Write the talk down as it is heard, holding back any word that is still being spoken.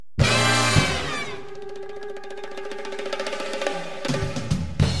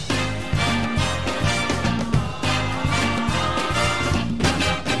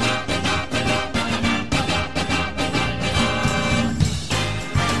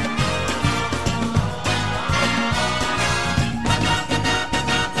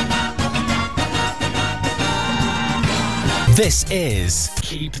This is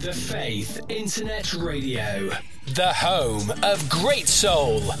Keep the Faith Internet Radio, the home of great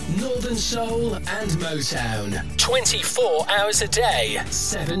soul, Northern Soul and Motown. 24 hours a day,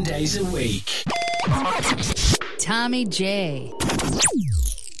 7 days a week. Tommy J.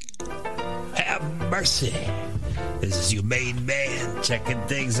 Have mercy. This is your main man checking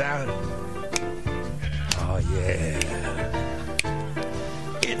things out. Oh, yeah.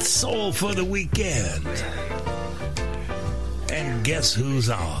 It's Soul for the Weekend. And guess who's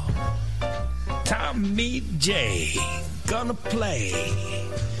on? Tommy J. Gonna play.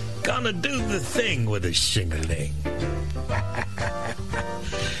 Gonna do the thing with a shingling.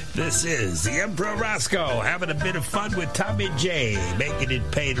 This is the Emperor Roscoe having a bit of fun with Tommy J, making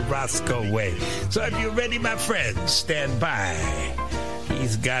it pay the Roscoe way. So if you're ready, my friends, stand by.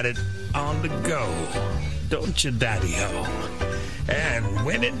 He's got it on the go. Don't you, Daddy-O? And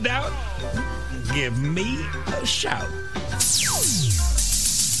when in doubt, give me a shout.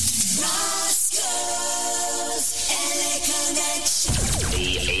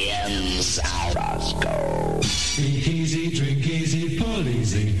 Aliens are Roscoe. Speak easy, drink easy, pull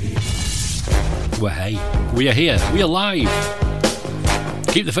easy. Well, hey, we are here. We are live.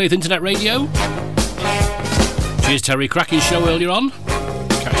 Keep the Faith Internet Radio. Cheers, Terry. Cracking show earlier on.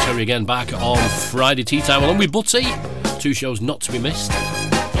 Catch Terry again back on Friday tea time along with Butty. 2 shows not to be missed.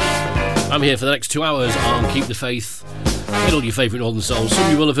 I'm here for the next 2 hours on Keep the Faith. Get all your favourite Northern Souls.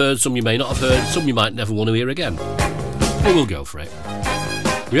 Some you will have heard, some you may not have heard, some you might never want to hear again. But we'll go for it.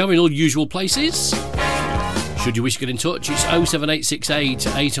 We are in all usual places. Should you wish to get in touch, it's 07868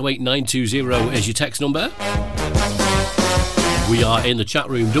 808 920 as your text number. We are in the chat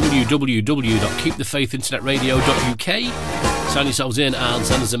room, www.keepthefaithinternetradio.uk. Sign yourselves in and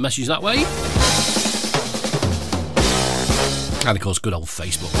send us a message that way. And of course, good old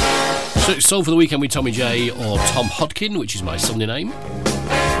Facebook. So it's Soul for the Weekend with Tommy J or Tom Hodkin, which is my Sunday name.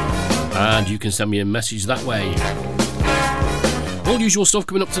 And you can send me a message that way. All usual stuff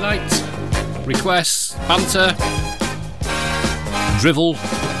coming up tonight. Requests, banter, drivel,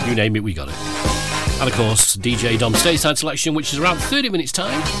 you name it, we got it. And of course, DJ Dom Stateside Selection, which is around 30 minutes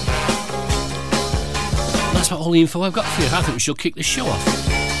time. And that's about all the info I've got for you. I think we should kick the show off.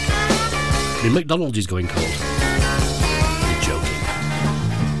 The McDonald's is going cold. You're joking.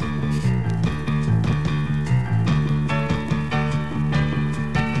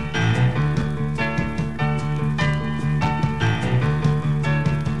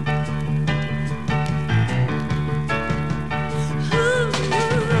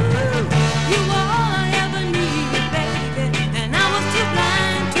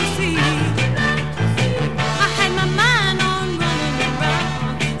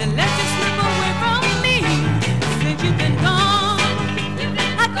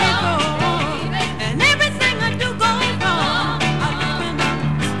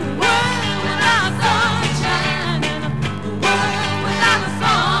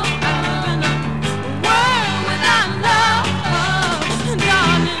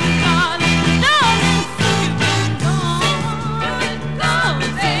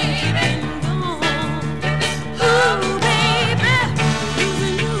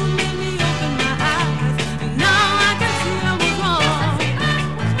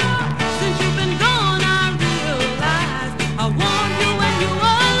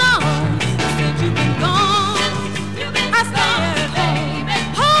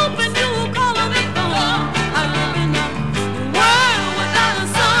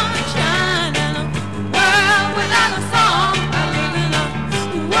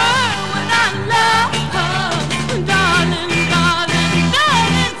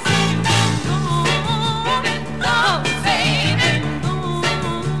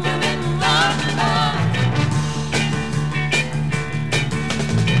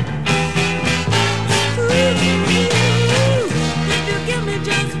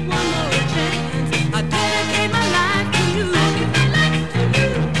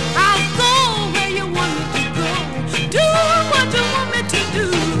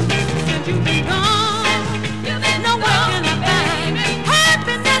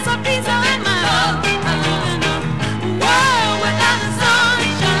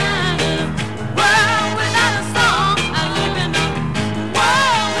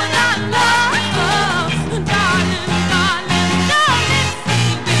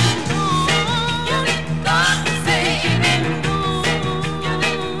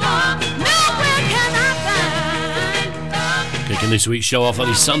 This week's show off, that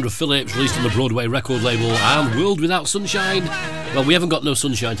is Sandra Phillips, released on the Broadway record label, and World Without Sunshine. Well, we haven't got no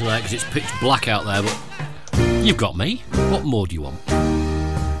sunshine tonight because it's pitch black out there, but you've got me. What more do you want?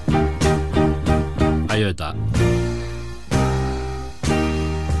 I heard that.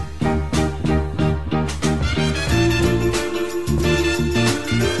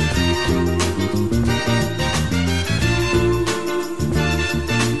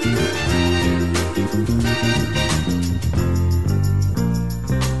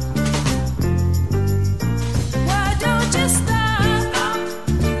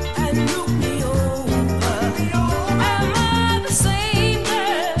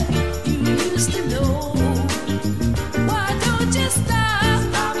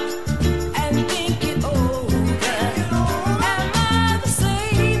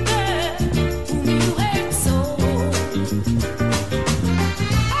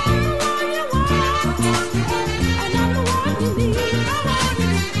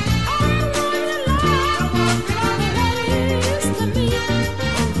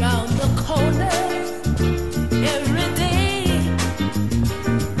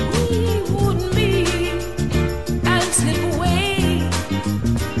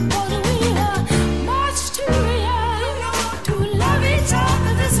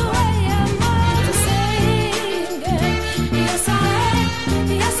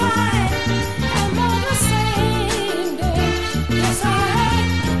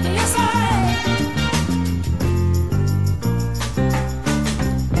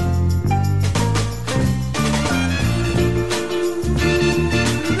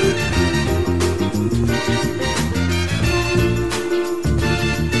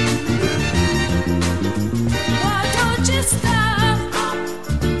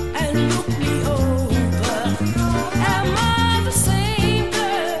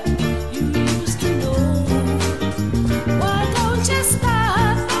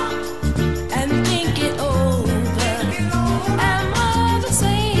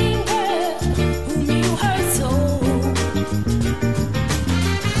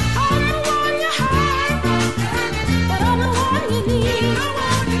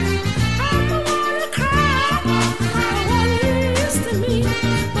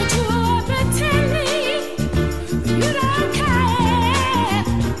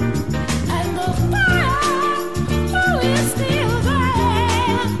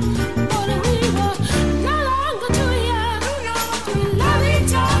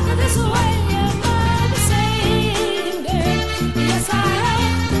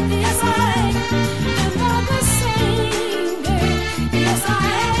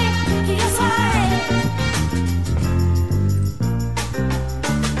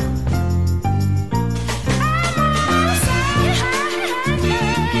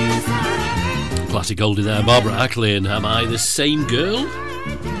 classic oldie there, Barbara Ackley and Am I the Same Girl?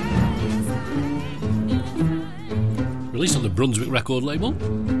 Released on the Brunswick record label.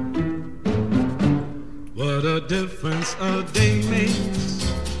 What a difference a day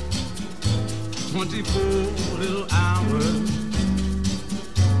makes. 24 little hours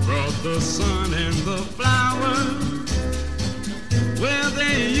brought the sun and the flowers where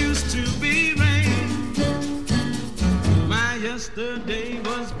there used to be rain. My yesterday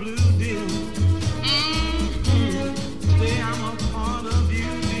was blue, dear. Today I'm a part of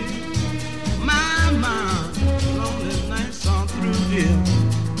you, dear. My lonely nights are through, dear.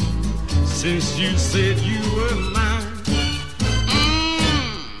 Since you said you were mine.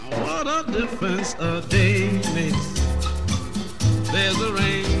 What a difference a day makes. There's a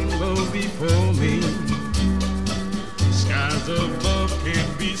rainbow before me. Skies above can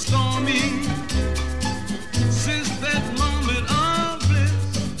be stormy. Since that moment of bliss,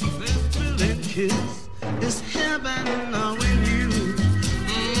 that thrilling kiss is heaven when you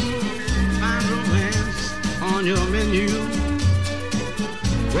find romance on your menu.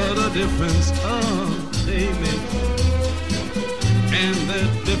 What a difference a day makes, and that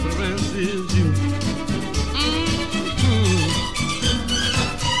difference is you.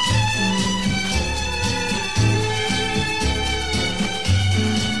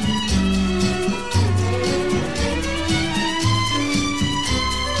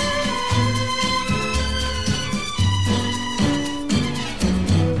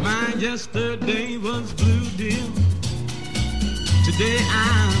 My yesterday was blue, dear. Today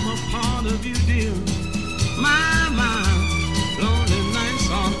I'm a part of you, dear. My lonely nights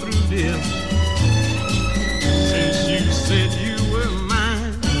are through, dear. Since you said you were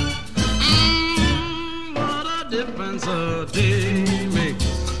mine. What a difference a day makes.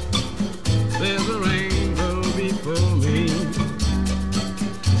 There's a rainbow before me.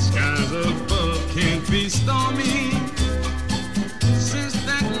 Skies above can't be stormy. Since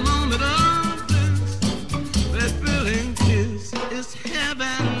that moment of bliss, that thrilling kiss is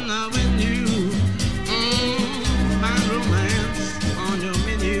heaven when you find romance on your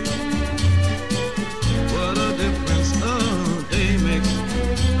menu. What a difference a day makes,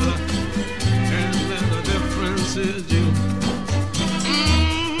 and that a difference is you,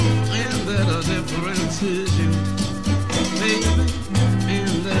 and that a difference is you, baby,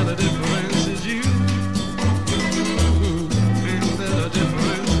 and that a difference is you, and that a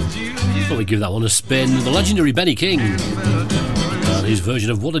difference is you. Thought we'd give that one a spin. The legendary Benny King and his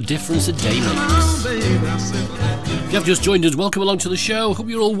version of What a Difference a Day Makes. If you have just joined us, welcome along to the show. Hope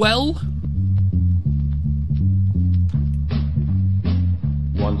you're all well.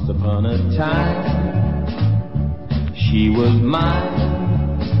 Once upon a time, she was mine.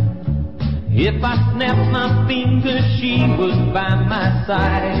 If I snapped my fingers, she was by my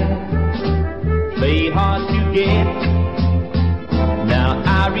side. Played hard to get, now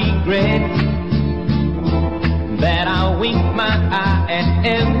I regret that I winked my eye at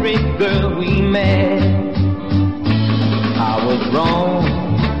every girl we met. I was wrong,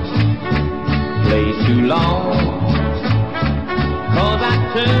 played too long, 'cause I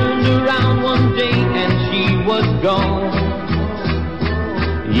turned around one day and she was gone.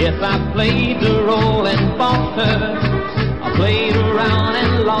 Yes, I played the role and bought her. I played around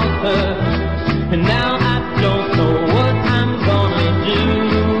and lost her, and now I don't know what I'm gonna do.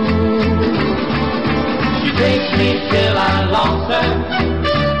 She takes me till I lost her,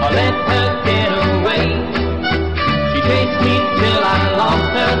 or let her get away. She takes me till I lost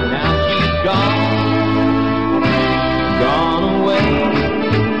her, now she's gone, gone away.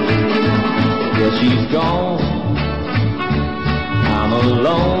 Yeah, she's gone, I'm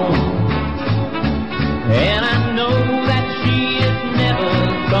alone, and I know that she is never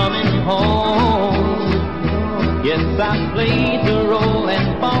coming home. Yes, I played the role and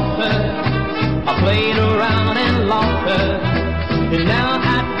bought her. I played around and lost her, and now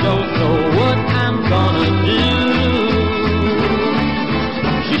I don't know what I'm gonna do.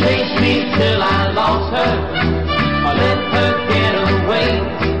 She takes me till I lost her, I let her get away.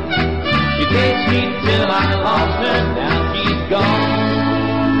 She takes me till I lost her, now she's gone,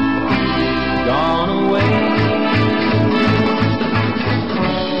 gone away.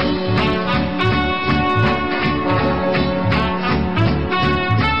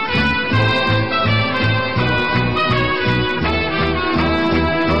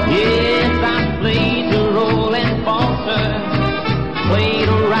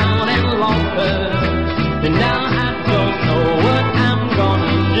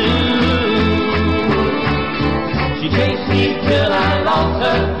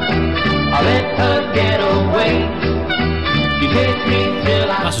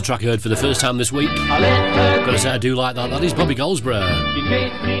 a track I heard for the first time this week. Gotta say, I do like that. That is Bobby Goldsboro.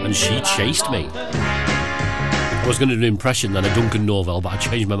 And She Chased Me. I was going to do an impression then of Duncan Norvell, but I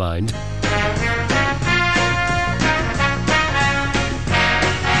changed my mind.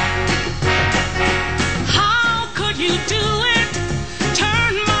 How could you do it?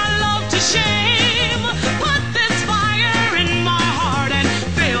 Turn my love to shame. Put this fire in my heart and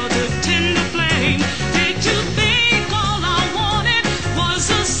fill the tender flame. Did you think all I wanted was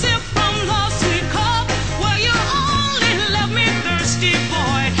a sip from love's sweet cup? Well, you only left me thirsty,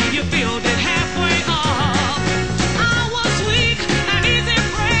 boy. You filled it halfway up. I was weak and easy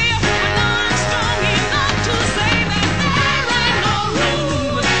prey, but now I'm strong enough to say that there ain't no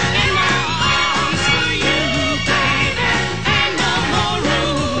room in my arms for you, baby. Ain't no more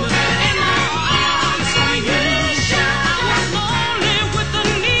room in my arms for you. I was lonely with the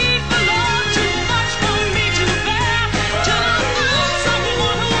need for love, too much for me to bear, till I found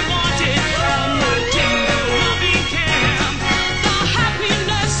someone who wanted a more tender loving care. The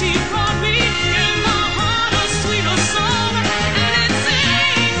happiness he brought me in my heart a sweeter song, and it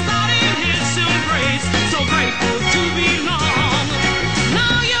sings out in his embrace, so grateful to belong.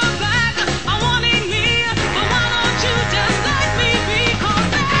 Now you're back, wanting me, but why don't you just let me be? 'Cause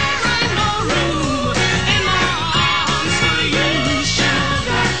there ain't no room in my arms for you,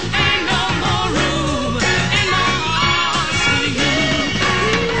 sugar. Ain't no more room in my arms for you.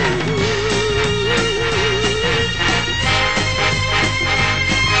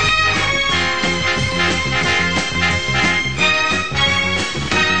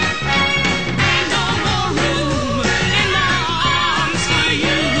 Ain't no more room in my arms for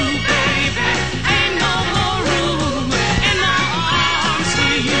you, baby. Ain't no more room in my arms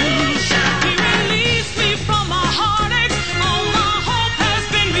for you. He released me from my heartaches. All my hope has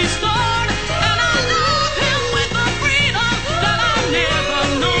been restored, and I love him with a freedom that I've never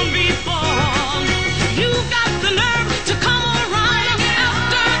known before. You got the nerve to come around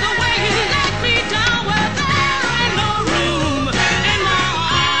after the way he let me down. Well, there ain't no room in my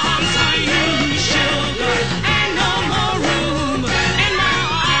arms for you, sugar. Ain't no more room in my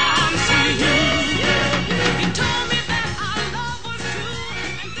arms for you. You told me that our love was true,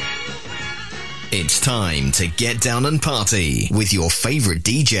 and then you went. It's time to get down and party with your favorite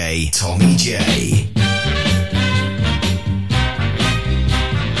DJ, Tommy J.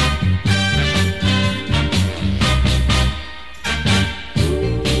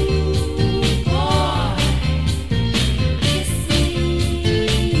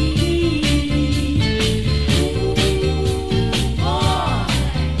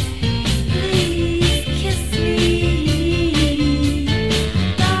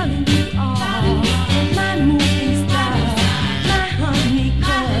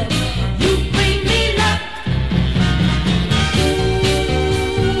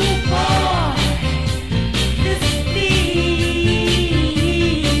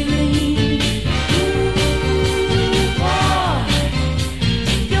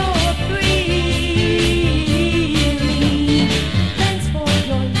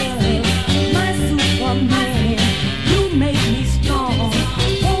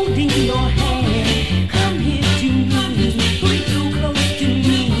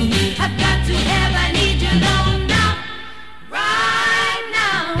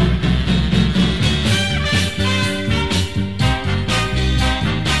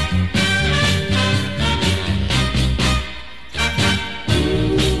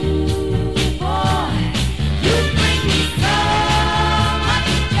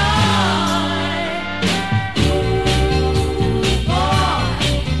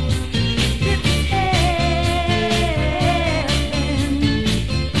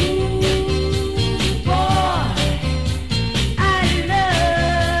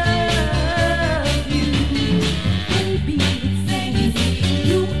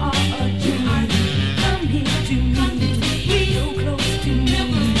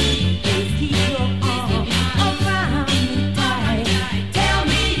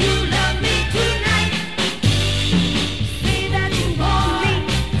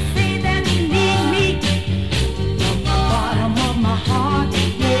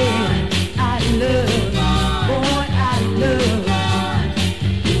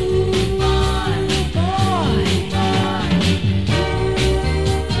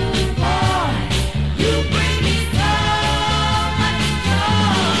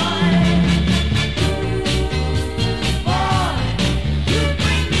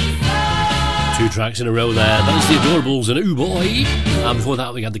 Tracks in a row there. That is the Adorables and Ooh Boy. And before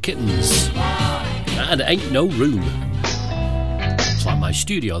that we had the Kittens. And Ain't No Room. It's like my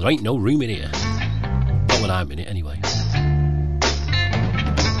studio, there ain't no room in here. Not when I'm in it anyway.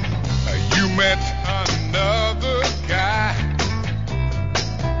 met another guy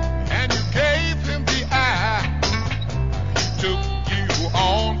and you gave him the eye. He took you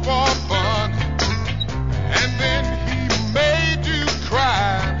on for fun and then he made you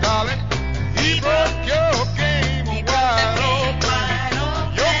cry, darling. He broke your game wide open.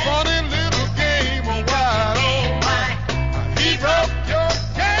 Your funny little game wide open. He broke your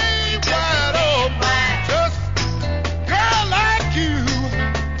game wide open. Just a girl like you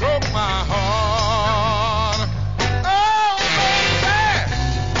broke my heart. Oh, baby,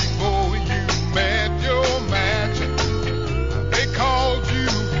 before you met your match, they called you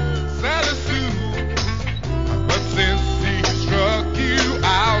Sally Sue. But since he struck you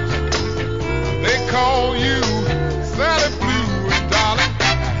out, they call you Sally Blue, darling.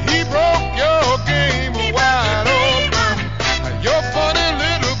 He broke your game wide open. Your funny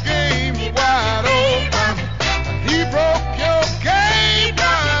little game wide open. He broke your game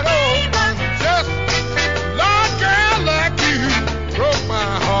wide open. Just a Lord girl like you broke my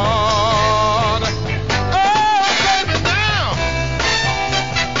heart. Oh, baby, now.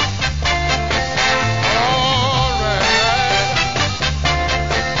 All right.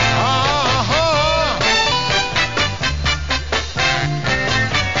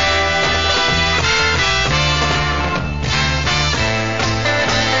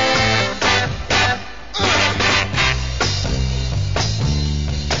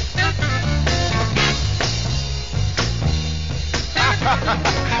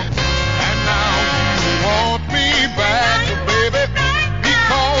 And now you want me back, baby,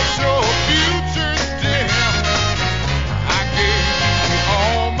 because your future's dim. I gave you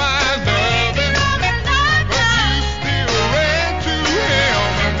all my loving, but you still ran to him,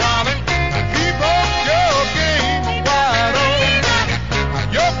 darling. He broke your game wide open.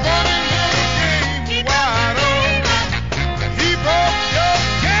 Your funny little game wide open. He broke your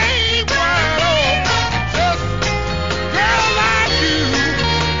game wide open. Just a girl like you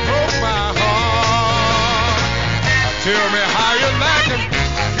broke my heart. Tell me how you like him.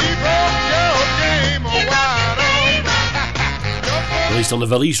 He broke your game wide open. Released on the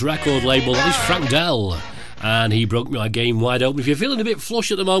Valise record label, that is Frank Dell. And he broke my game wide open. If you're feeling a bit flush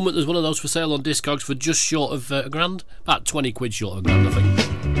at the moment, there's one of those for sale on Discogs for just short of a grand. About 20 quid short of a grand, I think.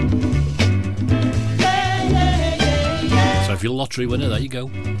 So if you're a lottery winner, there you go.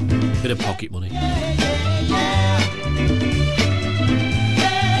 Bit of pocket money.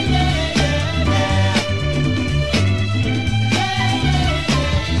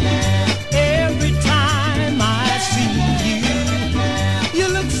 Every time I see you, you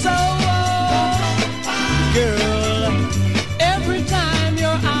look so old, girl. Every time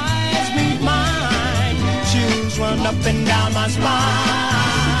your eyes meet mine, chills run up and down my spine.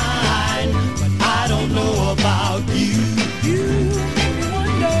 But I don't know about you.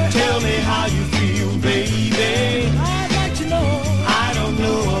 Tell me how you feel, baby. I'd like to know. I don't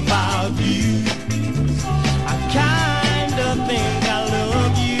know about you. I kinda think I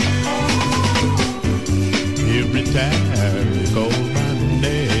love you. Every time you call my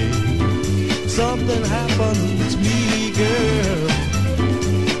name, something happens to me, girl.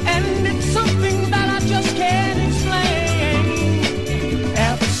 And it's something that I just can't explain.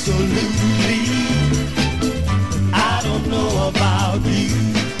 Absolutely. I don't know about you.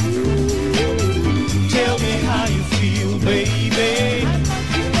 Tell me how you feel, baby.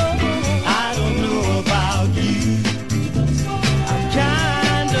 I don't know about you. I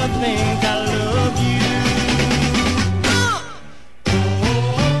kinda think I love you. Oh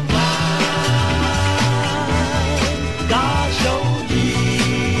my gosh, oh yeah.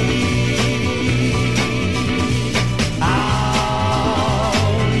 Oh,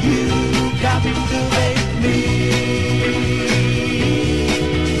 you got to make me.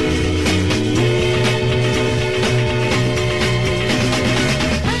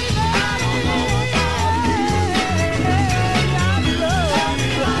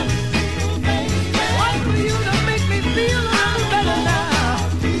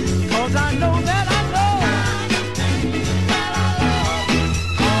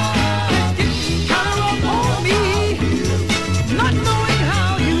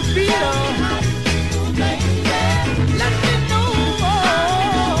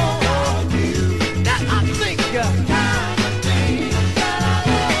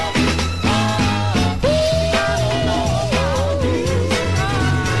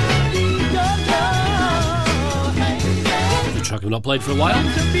 Track I've not played for a while.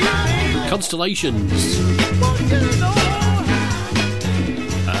 Constellations.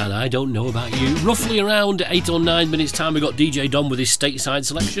 And I don't know about you. Roughly around 8 or 9 minutes time, we got DJ Dom with his stateside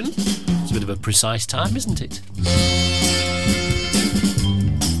selection. It's a bit of a precise time, isn't it?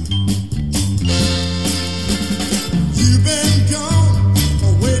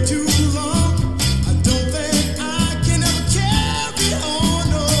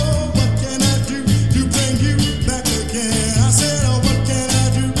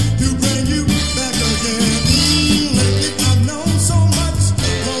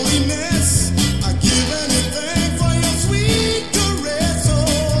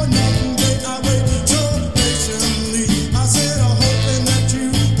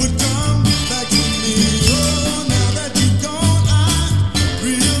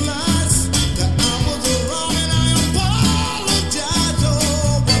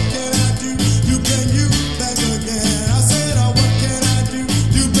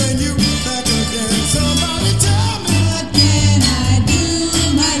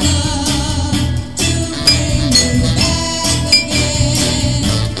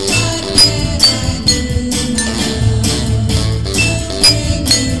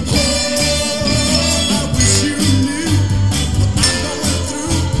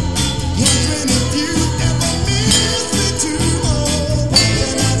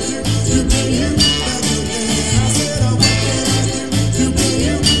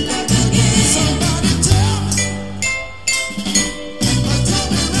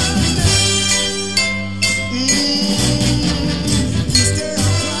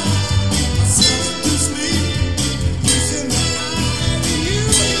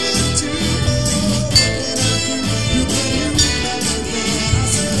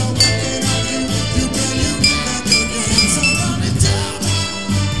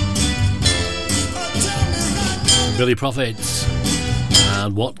 Billy Prophets.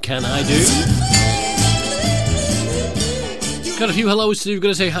 And What Can I Do? Got a few hellos to do. We're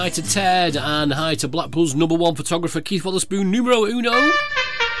going to say hi to Ted and hi to Blackpool's #1 photographer Keith Wotherspoon, numero uno.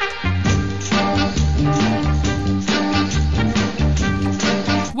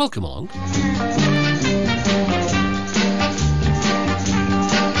 Welcome along.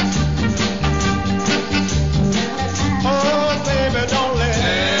 Oh, baby, don't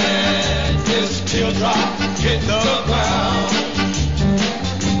let this teardrop hit the ground.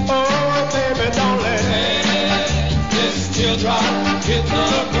 Oh, baby, don't let this teardrop hit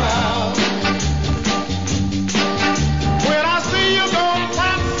the ground. When I see you go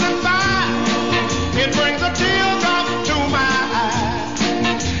passing by, it brings a teardrop to my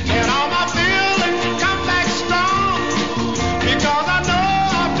eye, and all my feelings come back strong because I know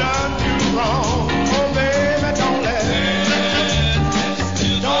I've done you wrong. Oh, baby, don't let this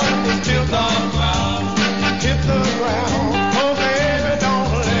teardrop hit the ground. Oh, baby, don't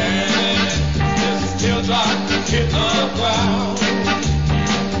let this teardrop hit the ground.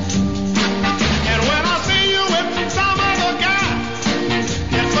 And when I see you with some other guy,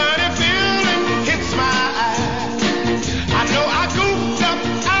 that funny feeling hits my eye. I know I goofed up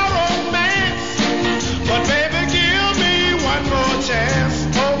our romance, but baby, give me one more chance.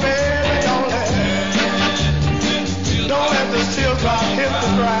 Oh, baby, don't let this teardrop hit the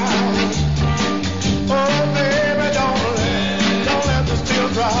ground. Oh, baby, don't let this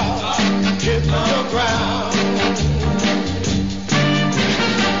teardrop hit the ground.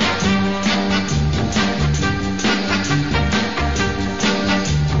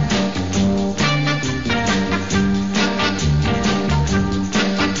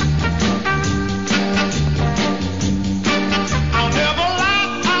 I'll never lie,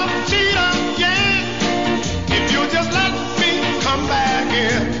 I'll cheat again if you just let me come back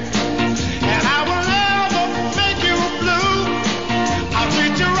in. And I will never make you blue. I'll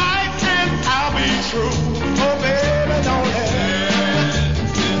treat you right and I'll be true. Oh, baby,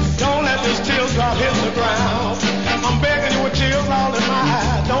 don't let this teardrop hit the ground. I'm begging you with tears all in my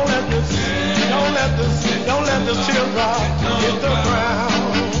eyes. Don't let this teardrop hit the ground.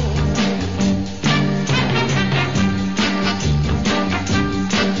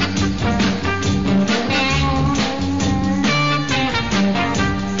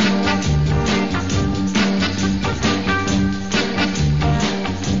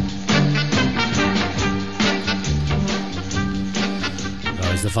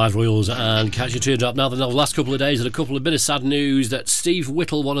 The Five Royals and Catch Your Teardrop. Now, the last couple of days had a bit of sad news that Steve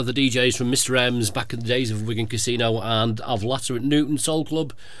Whittle, one of the DJs from Mr. M's back in the days of Wigan Casino and of latter at Newton Soul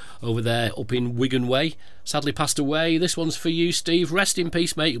Club over there up in Wigan Way, sadly passed away. This one's for you, Steve. Rest in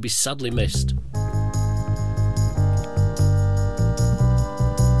peace, mate. You'll be sadly missed.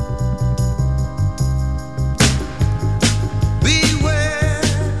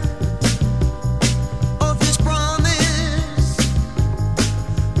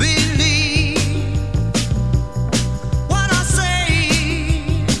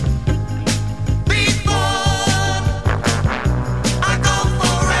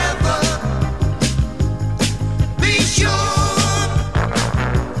 Be sure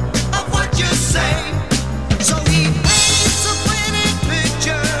of what you say.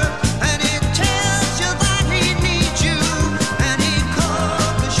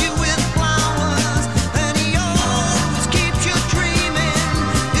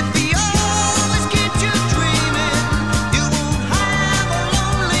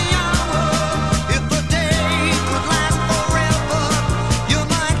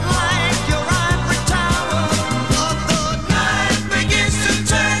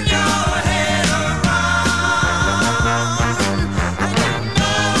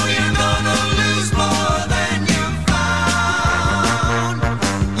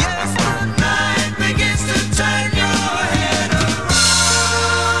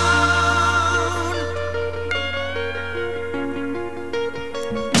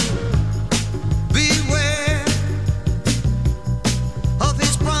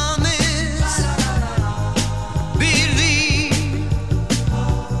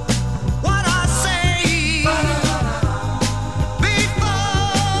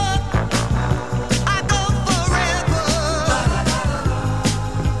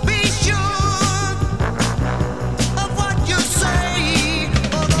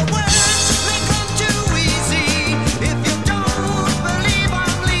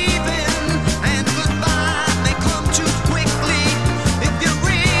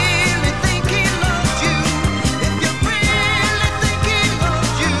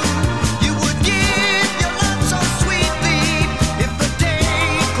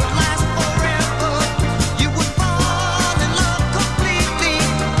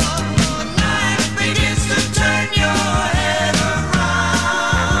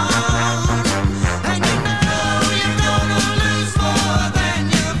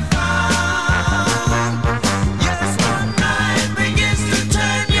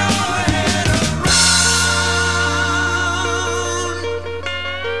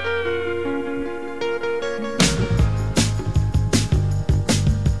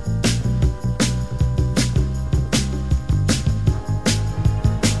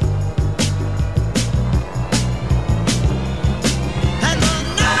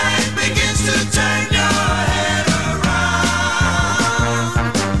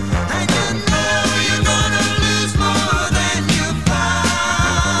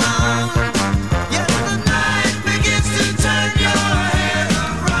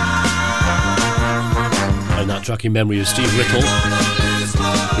 in memory of Steve Riddle.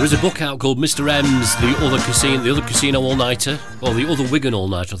 There is a book out called Mr. M's The Other Casino All-Nighter, or The Other Wigan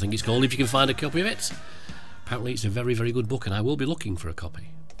All-Nighter, I think it's called, if you can find a copy of it. Apparently it's a very, very good book, and I will be looking for a copy.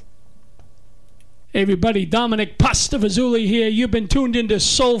 Hey everybody, Dominic Pastavazuli here. You've been tuned into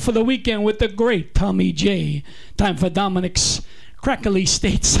Soul for the Weekend with the great Tommy J. Time for Dominic's crackly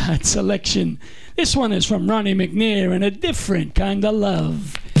stateside selection. This one is from Ronnie McNair and A Different Kind of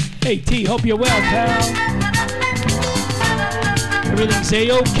Love. Hey T, hope you're well, pal. Everything's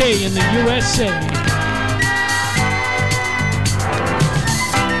A-OK in the USA.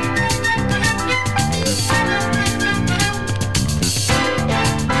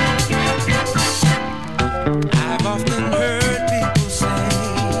 I've often heard people say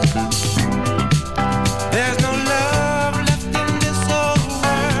there's no love left in this old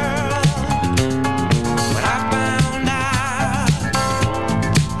world, but I found out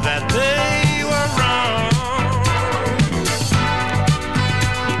that they were wrong.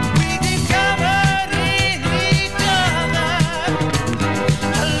 We discovered in each other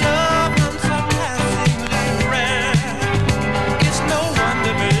a love unsurpassingly rare. It's no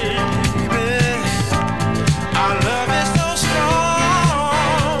wonder, baby, our love is so strong.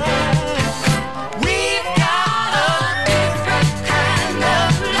 We've got a different kind of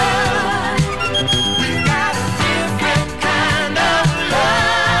love. We've got a different kind of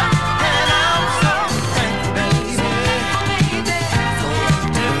love. And I'm so thankful, baby, for a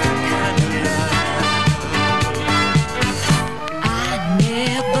different kind of love. I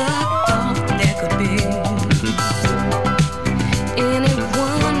never thought there could be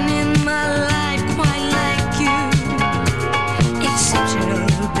anyone in my life quite like you. Exceptional,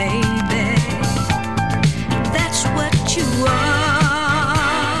 baby. That's what you are.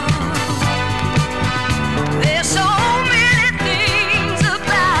 There's so many things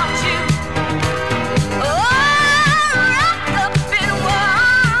about you, all wrapped up in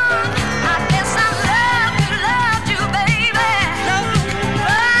one. I guess I loved you, baby,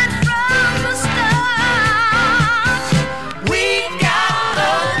 right from the start. We've got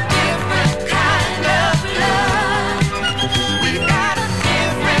a different kind of love. We've got a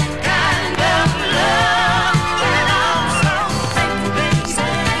different kind of love. And I'm so thankful, baby,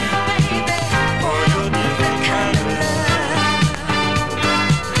 for your different kind of love.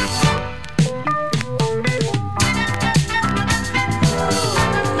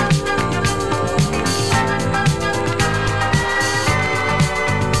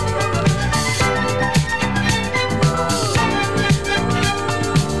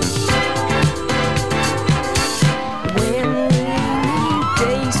 When rainy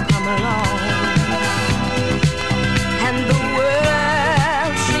days come along and the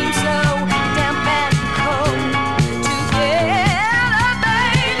world seems so damp and cold, together,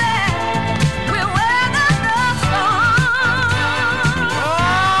 baby, we'll weather the storm.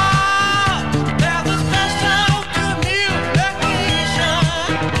 There's a special communication.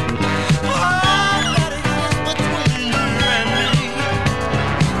 That exists between you and me.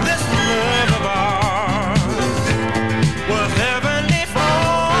 This love of ours was heavenly formed.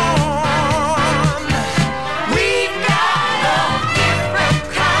 We've got a different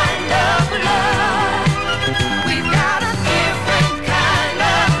kind of love. We've got a different kind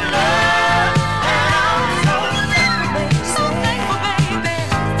of love. And I'm so thankful, baby,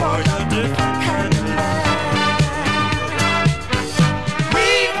 For your different kind of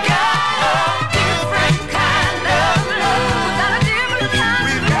we've got a different kind of love. We've got a different kind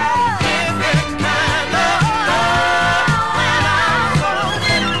of love. different kind of And I'm so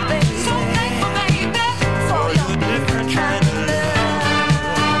thankful, baby, for your different kind of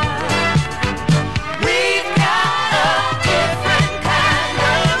We've got a different kind of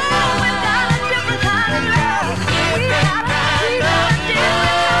love. We've got a different kind of love. We've got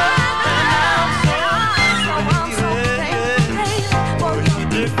a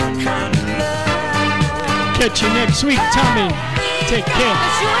different different kind of love. Catch you next week, Tommy. Take care.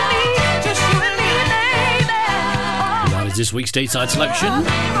 And that is this week's stateside selection.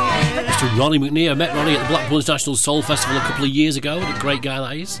 Mr. Ronnie McNair. I met Ronnie at the Blackpool International Soul Festival a couple of years ago. What a great guy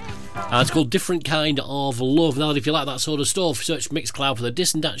that is. And it's called Different Kind of Love. Now, if you like that sort of stuff, search Mixcloud for the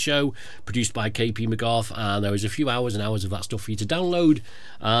Dis and Dat Show, produced by KP McGarth, and there is a few hours and hours of that stuff for you to download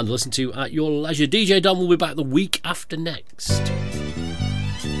and listen to at your leisure. DJ Dom will be back the week after next.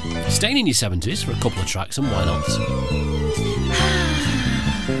 Staying in your 70s for a couple of tracks, and why not?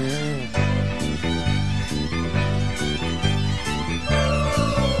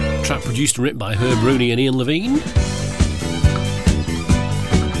 Track produced and written by Herb Rooney and Ian Levine.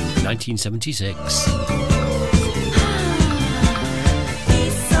 1976.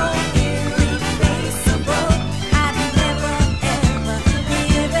 He's so irreplaceable. I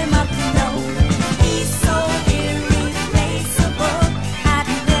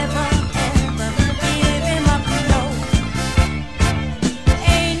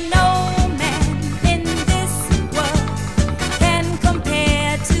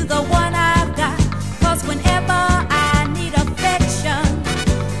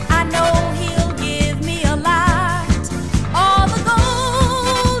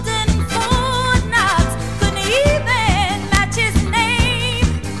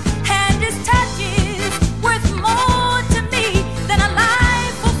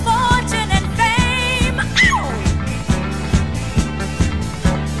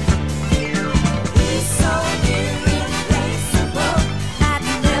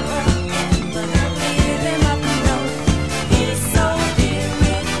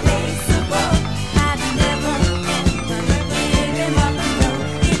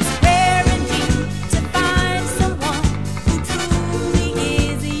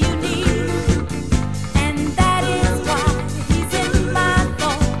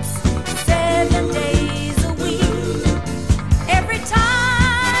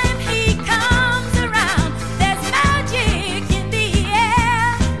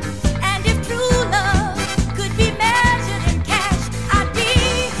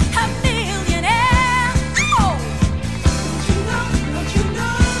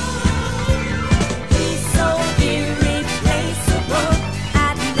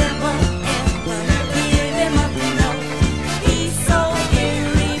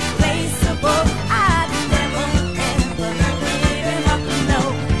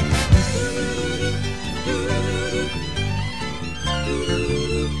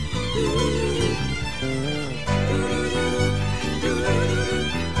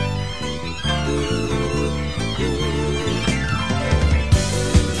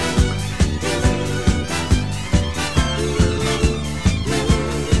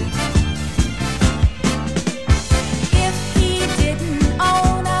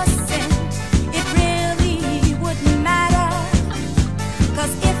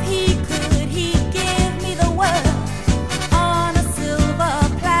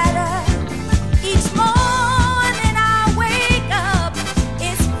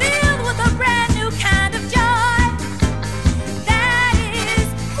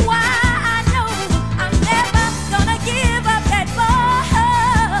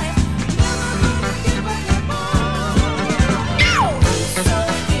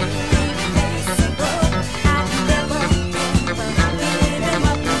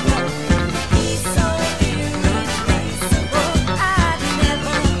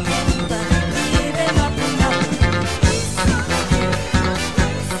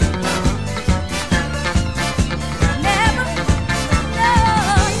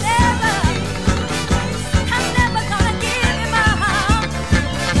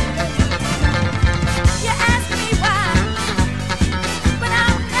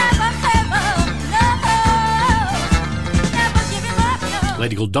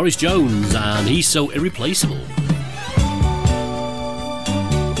called Doris Jones, and He's So Irreplaceable.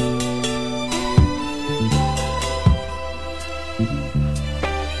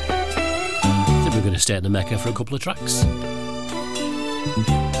 I think we're going to stay at the Mecca for a couple of tracks.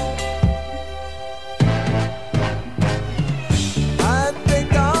 I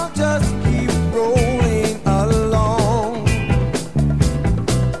think I'll just keep rolling along.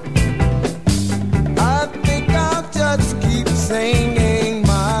 I think I'll just keep singing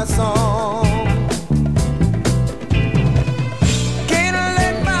my song. Can't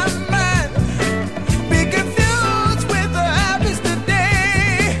let my mind be confused with the habits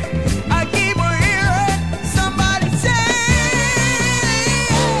today. I keep hearing somebody say,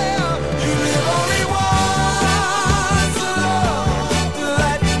 you live only once, love, to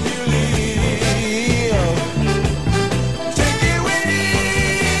let you live. Take it with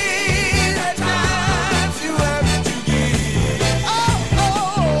ease at times you have to give.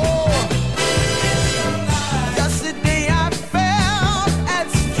 Yesterday I felt as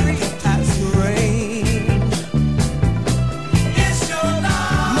free as the rain. It's your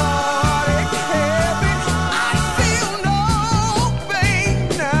love, Marty Carey. I feel no pain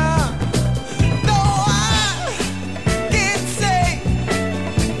now. Though I can't say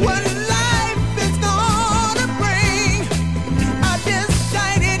what life is gonna bring, I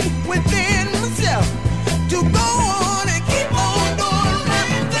decided within myself to go on and keep on doing my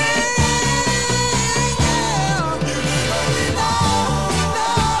thing. Love,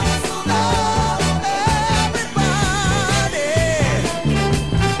 everybody.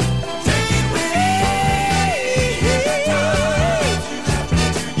 Take it with ease.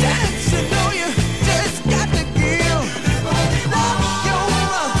 Yes, you know you just got to give. Love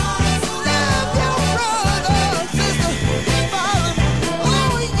your brother, sister, father,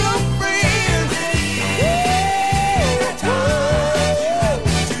 all your friends.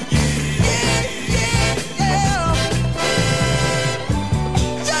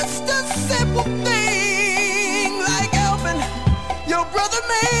 Just a simple thing like helping your brother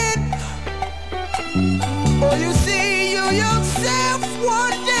man. Or you see you yourself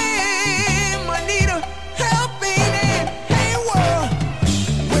one day might need a helping hand. Hey world,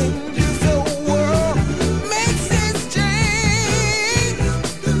 when you the world makes its change,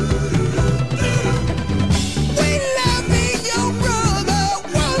 we loving your brother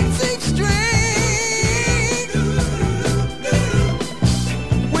once extreme.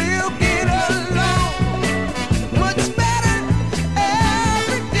 We'll get along much better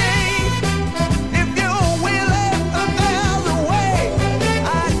every day if you're willing to bear the way.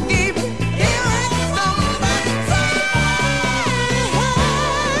 I keep hearing somebody say,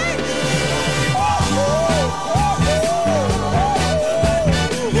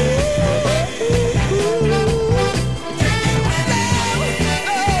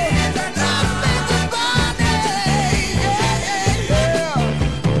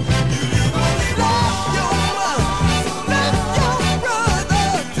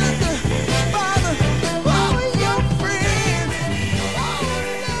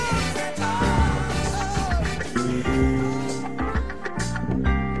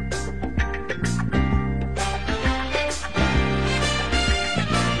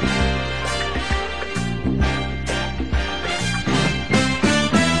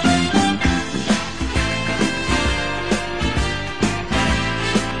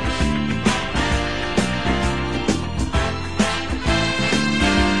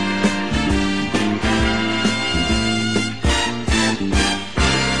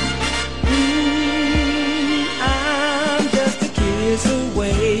 I'm just a kiss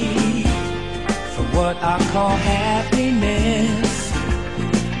away from what I call happiness.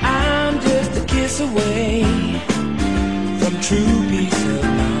 I'm just a kiss away from true peace of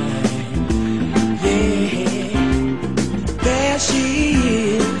mind. Yeah, there she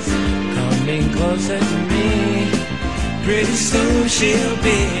is, coming closer to me. Pretty soon she'll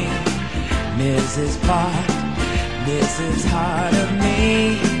be Mrs. Part, Mrs. Heart of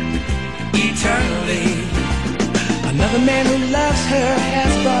me, eternally. Another man who loves her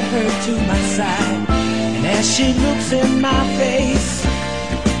has brought her to my side, and as she looks in my face,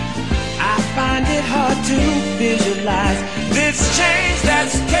 I find it hard to visualize this change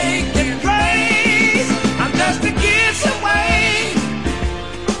that's taking place. I'm just a kiss away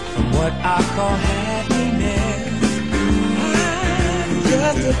from what I call happiness. I'm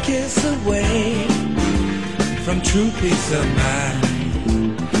just a kiss away from true peace of mind.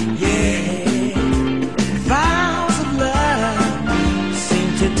 Yeah, vows of love seem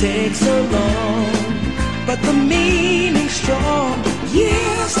to take so long, but the meaning's strong.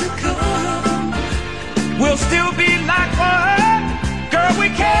 Years to come, we'll still be like one. Girl, we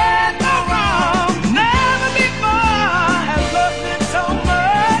can't go wrong. Never before has love meant so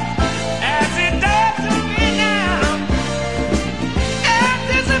much as it does to me now.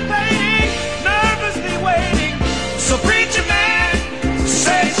 Anticipating, nervously waiting. So preacher man,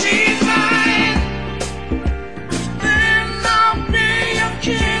 say she's mine. Then I'll be a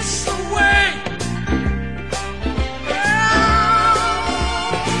kiss away.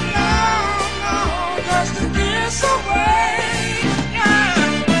 Just a kiss away.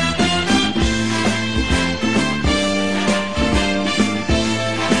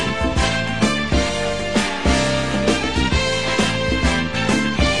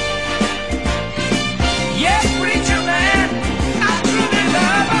 Yes, preacher man, I truly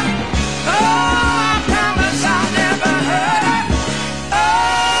love her. Oh, I promise I'll never hurt her. Oh,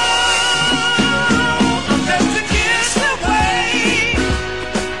 I'm just a kiss away.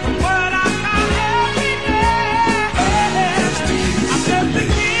 But I can't help it, yeah. I'm just a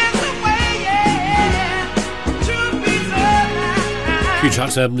kiss away, yeah. Truth be told, A few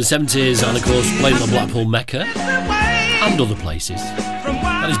tracks from the 70s, and of course played at the Blackpool Mecca and other places.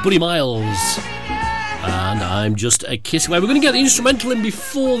 That is Buddy Miles, and I'm just a kiss away. We're going to get the instrumental in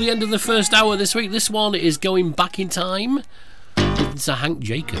before the end of the first hour this week. This one is going back in time with Sir Hank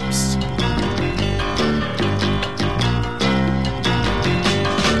Jacobs.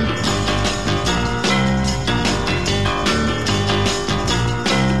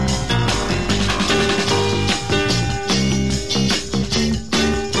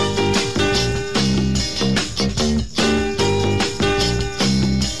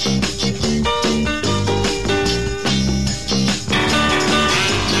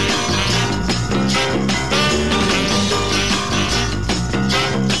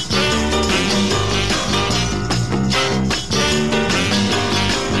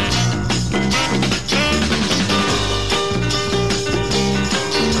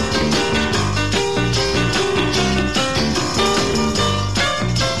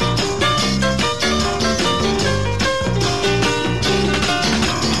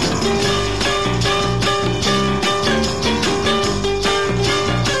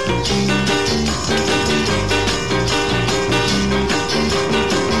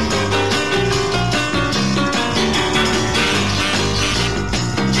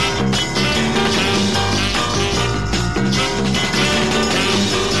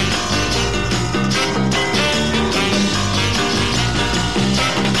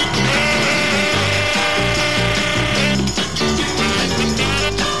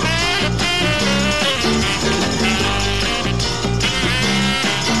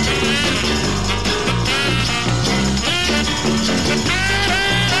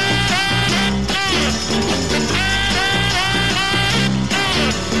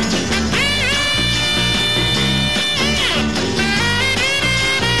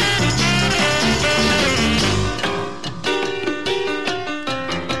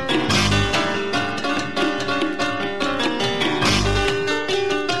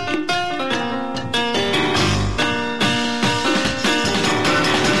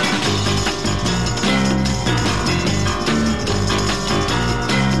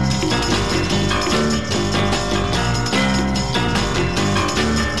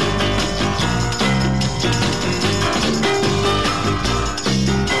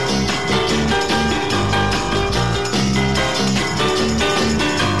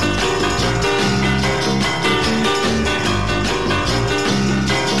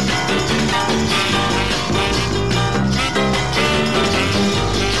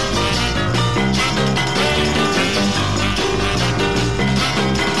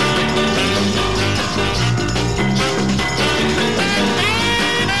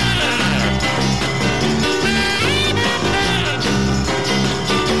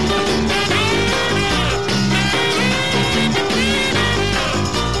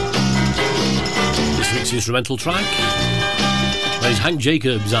 Instrumental track. There's Hank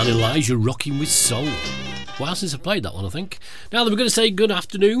Jacobs and Elijah Rocking with Soul. While since I played that one, I think. Now, we're going to say good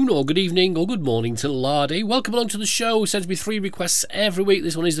afternoon, or good evening, or good morning to Lardy. Welcome along to the show. Sends me 3 requests every week.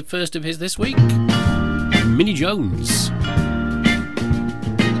 This one is the first of his this week. Minnie Jones.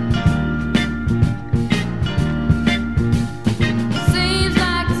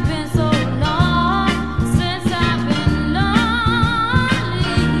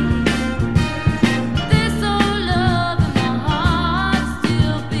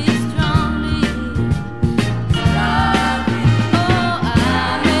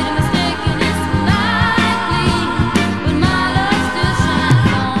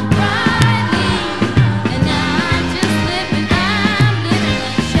 And I'm just living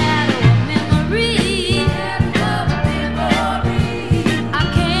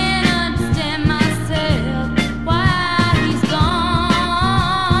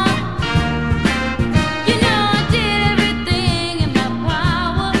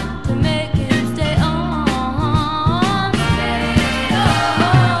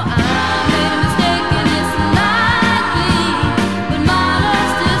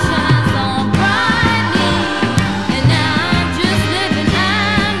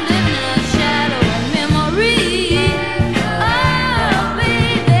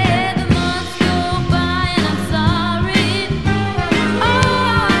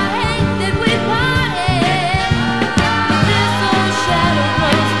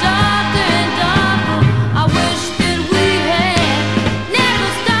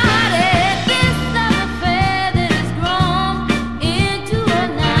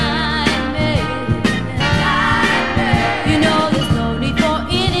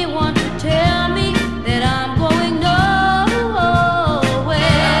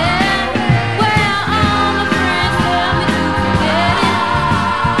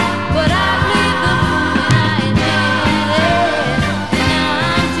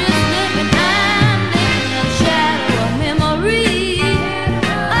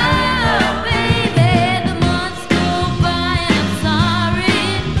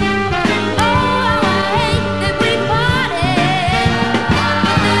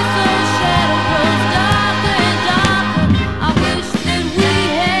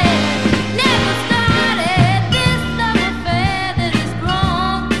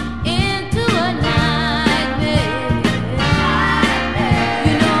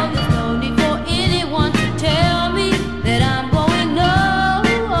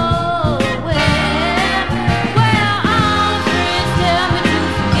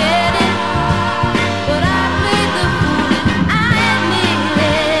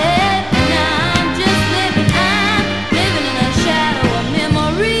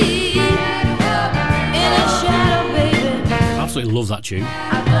that tune.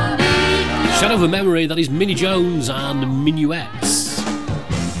 Shadow of a Memory, that is Minnie Jones and Minuets.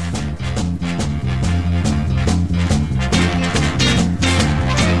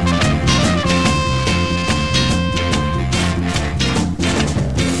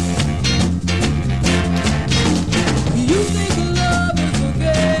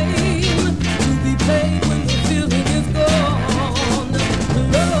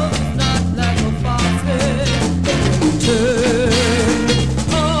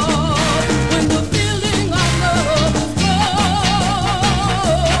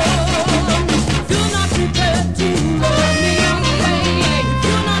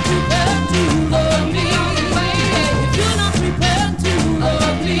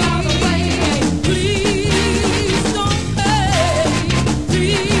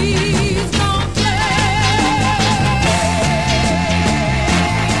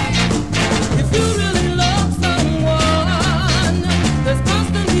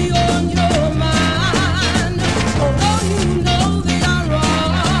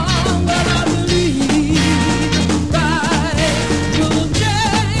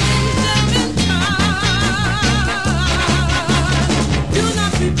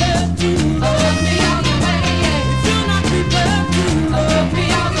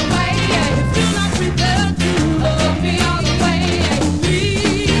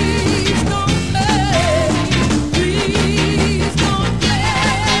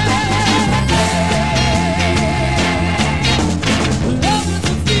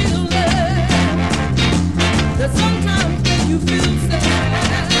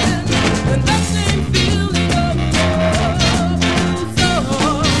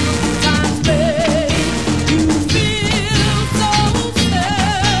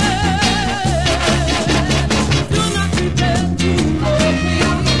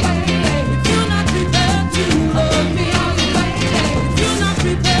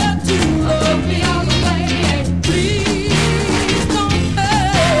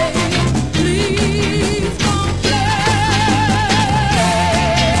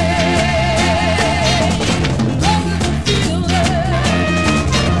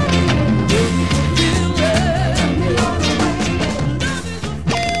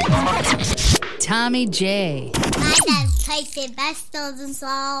 Tommy J. My dad plays the best Northern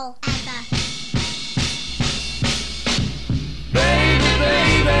Soul ever. Baby,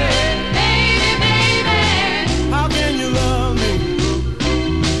 baby, baby, baby, how can you love me?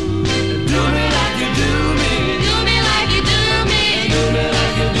 Do me like you do me. Do me like you do me. Do me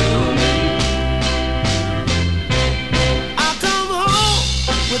like you do me. I come home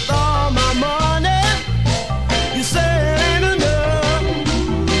with all my money. You say it ain't enough.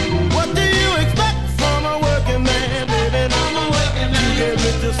 What do you expect from a working man, baby? I'm a working man. You get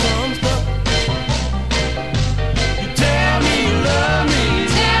me to some stuff.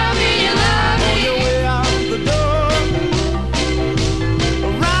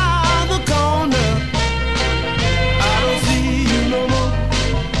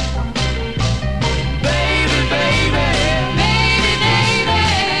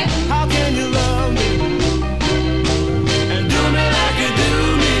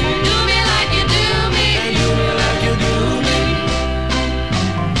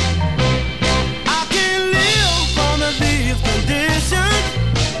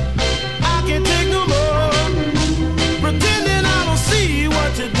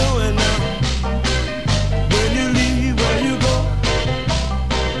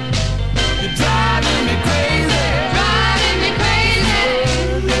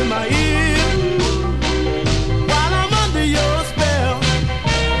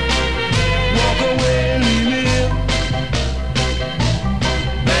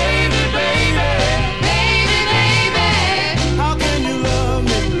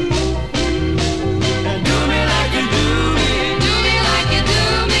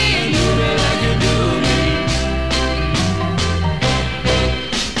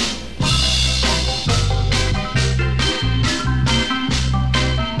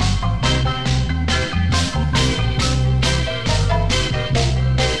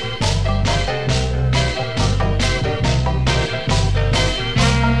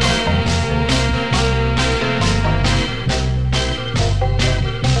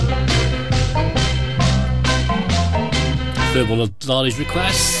 One of Lani's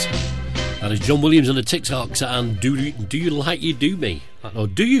requests. That is John Williams on the TikToks and do you like you do me? Or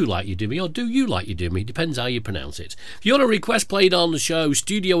do you like you do me? Or do you like you do me? Depends how you pronounce it. If you want a request played on the show,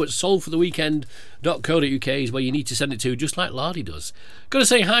 studio at soulfortheweekend.co.uk is where you need to send it to, just like Lardy does. Got to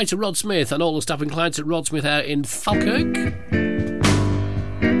say hi to Rod Smith and all the staff and clients at Rod Smith out in Falkirk.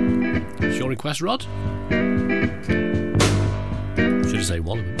 It's your request, Rod? to say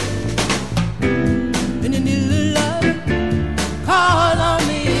one of them. When you need a little love, call on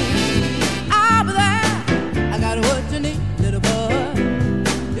me. I'll be there. I got what you need, little boy.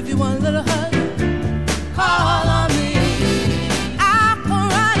 If you want a little hug, call on me. I'll come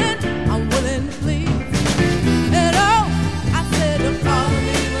running. I'm willing to please. And oh, I said to call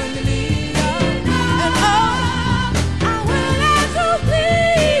me when you need love. And oh, I'm willing to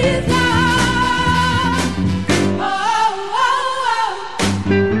please, love. Oh, oh, oh.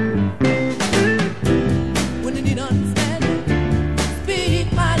 When you need understanding, speak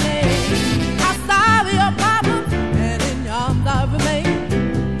my name. I'll solve your problems, and in your arms I'll remain.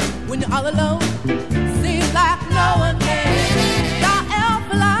 When you're all alone, seems like no one can. Y'all help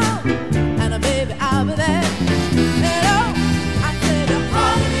alone, and baby I'll be there. And oh, I said to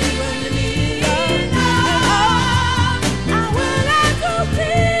call me when you need love. And oh, I'm willing to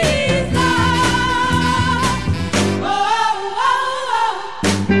please, love. Oh, oh, oh.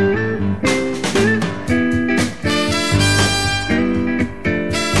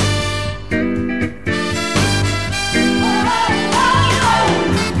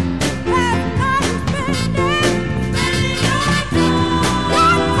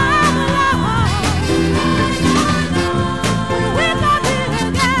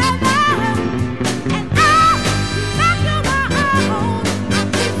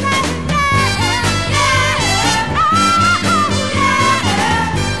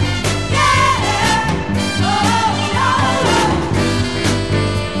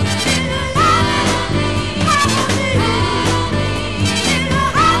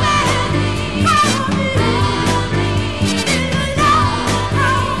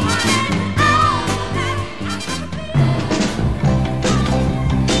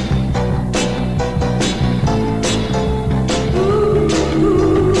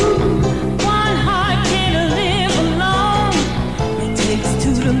 One heart can't live alone. It takes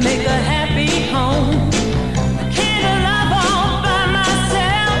two to make a happy home. I can't love all by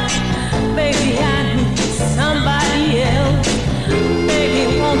myself. Baby, I need somebody else. Baby,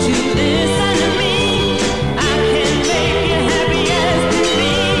 won't you listen to me? I can make you happy as can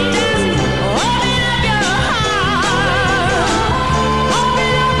be. Just open up your heart.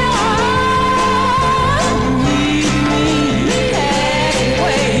 Open up your heart. Meet me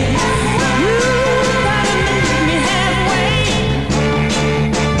halfway. You gotta meet me halfway.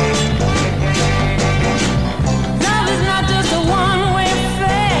 Love is not just a one-way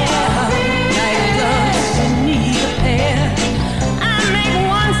affair. Like love, you need a pair. I make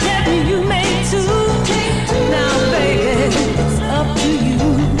one step and you make two. Now, baby, it's up to you.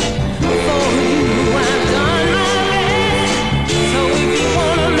 For you, I've done my best. So if you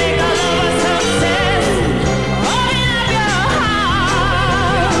wanna make our love a success, open up your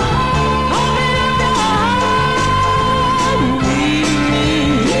heart. Open up your heart. Meet me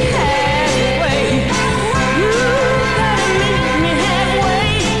halfway. You gotta meet me halfway.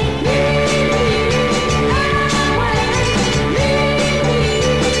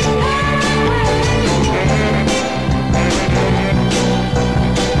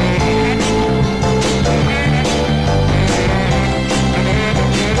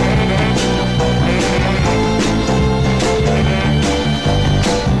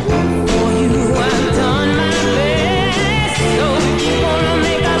 For you, I've done my best. So if you wanna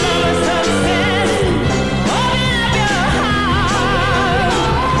make our love a success, open up your heart.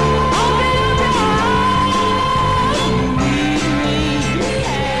 Open up your heart. Meet me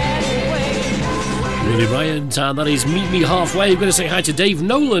halfway. Willie Bryant, and that is Meet Me Halfway. I'm going to say hi to Dave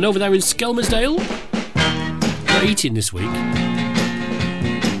Nolan over there in Skelmersdale. Not eating this week.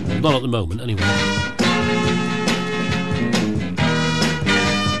 Not at the moment, anyway.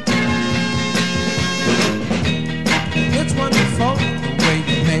 It's wonderful the way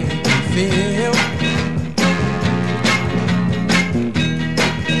you make me feel.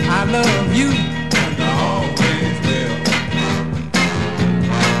 I love you and I always will.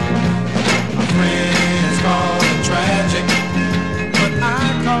 My friends call it tragic, but I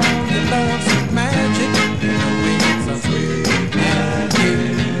call your love some magic. You know it's a sweet magic,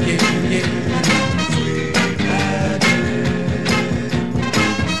 yeah, yeah, sweet magic.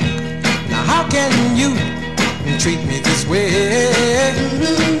 Now how can you treat me this way?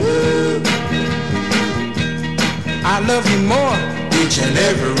 I love you more each and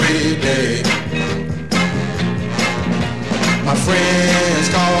every day. My friends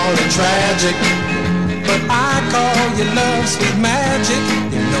call it tragic, but I call your love sweet magic.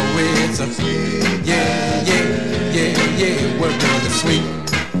 You know it's a sweet, yeah, yeah, yeah, yeah, we're really sweet.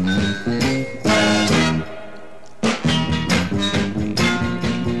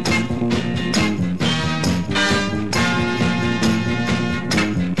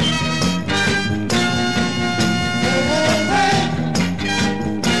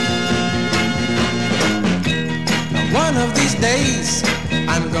 these days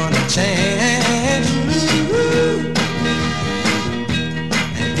I'm gonna change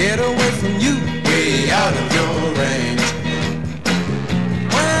and get away from you, way out of your range.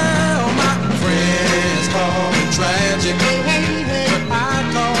 Well, my friends call me tragic, but I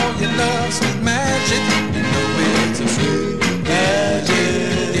call your love sweet magic. You know it's a sweet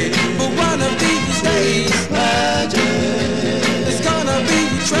magic. But one of these days, magic, it's gonna be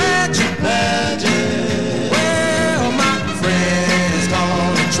tragic magic. Well, my friends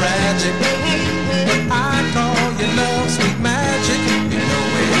call it tragic, but I call your love sweet magic. You know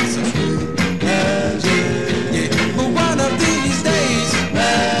it's a sweet magic. Yeah. But one of these days,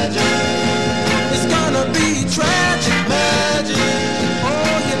 magic, it's gonna be tragic magic. Oh,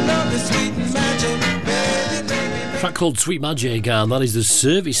 your love is sweet magic, baby, baby. Track called Sweet Magic, and that is The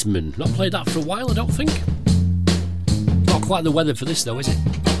Serviceman. Not played that for a while, I don't think. Not quite the weather for this, though, is it?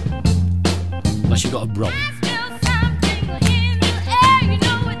 Unless you've got a bro.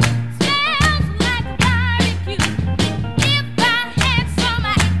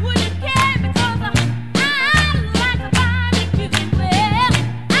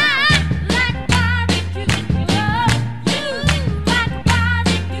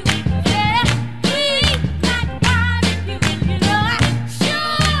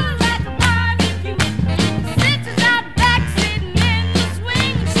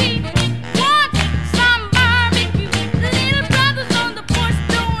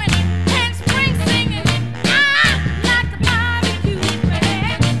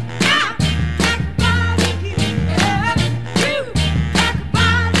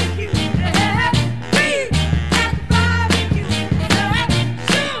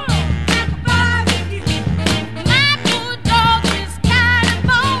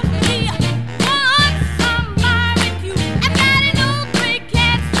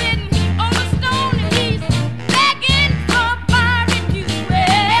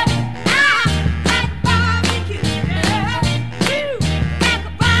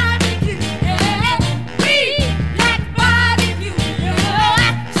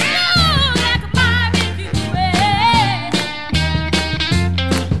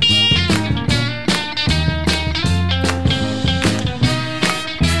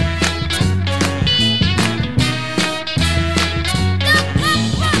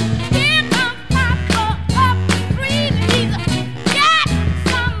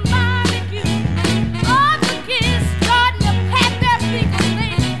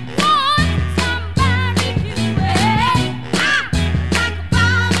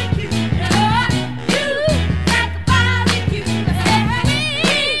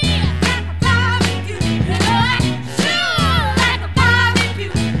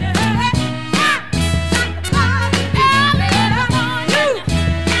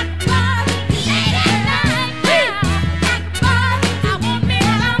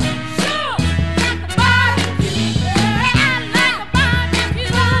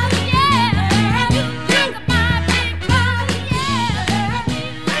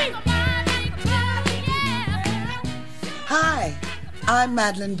 I'm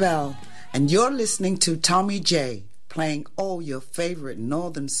Madeline Bell, and you're listening to Tommy J, playing all your favorite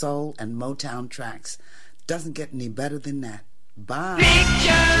Northern Soul and Motown tracks. Doesn't get any better than that. Bye.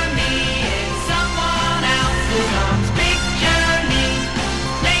 Picture me in someone else's arms. Picture me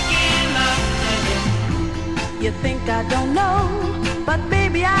making love to him. You think I don't know, but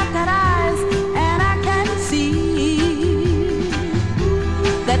baby, I've got eyes, and I can see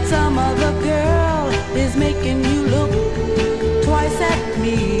that some other girl is making you look twice at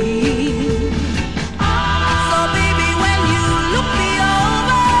me.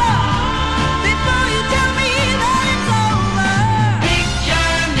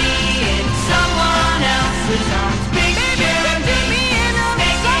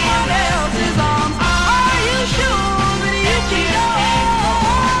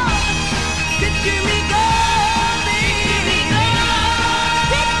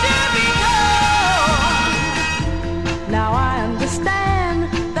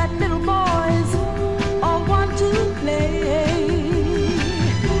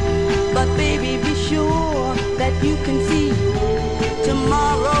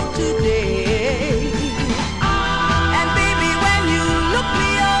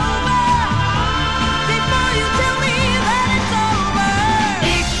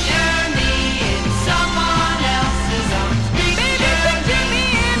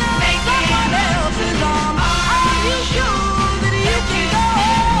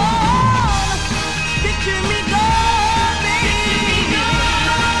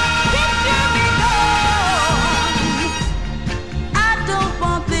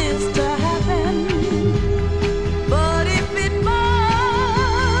 To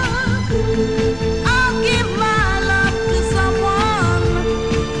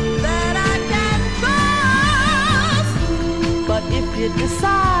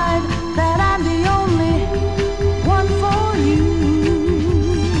decide that I'm the only one for you,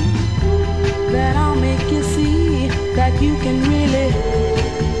 then I'll make you see that you can really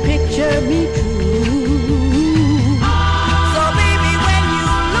picture me true. So baby, when you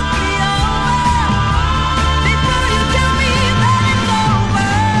look me over, before you tell me that it's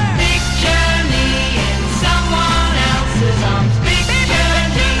over, picture me in someone else's arms. Picture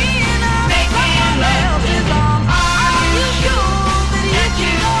me in someone else's arms. Are you sure that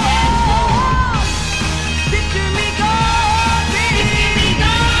you can go? Picture me gone, baby. Picture me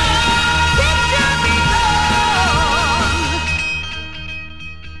gone. Picture me gone.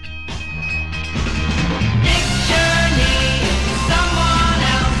 Picture me in someone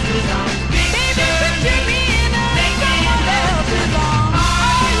else's arms. Baby, picture me in someone else's arms.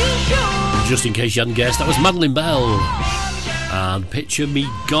 Are you sure? Just in case you hadn't guessed, that was Madeline Bell and Picture Me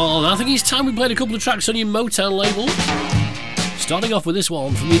Gone. I think it's time we played a couple of tracks on your Motown label. Starting off with this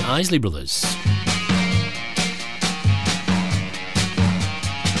one from the Isley Brothers.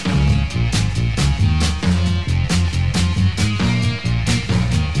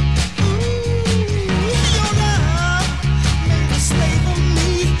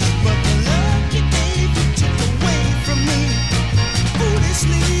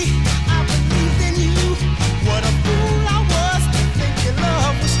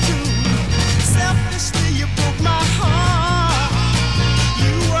 Selfishly, you broke my heart.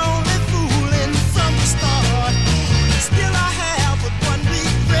 You were only fooling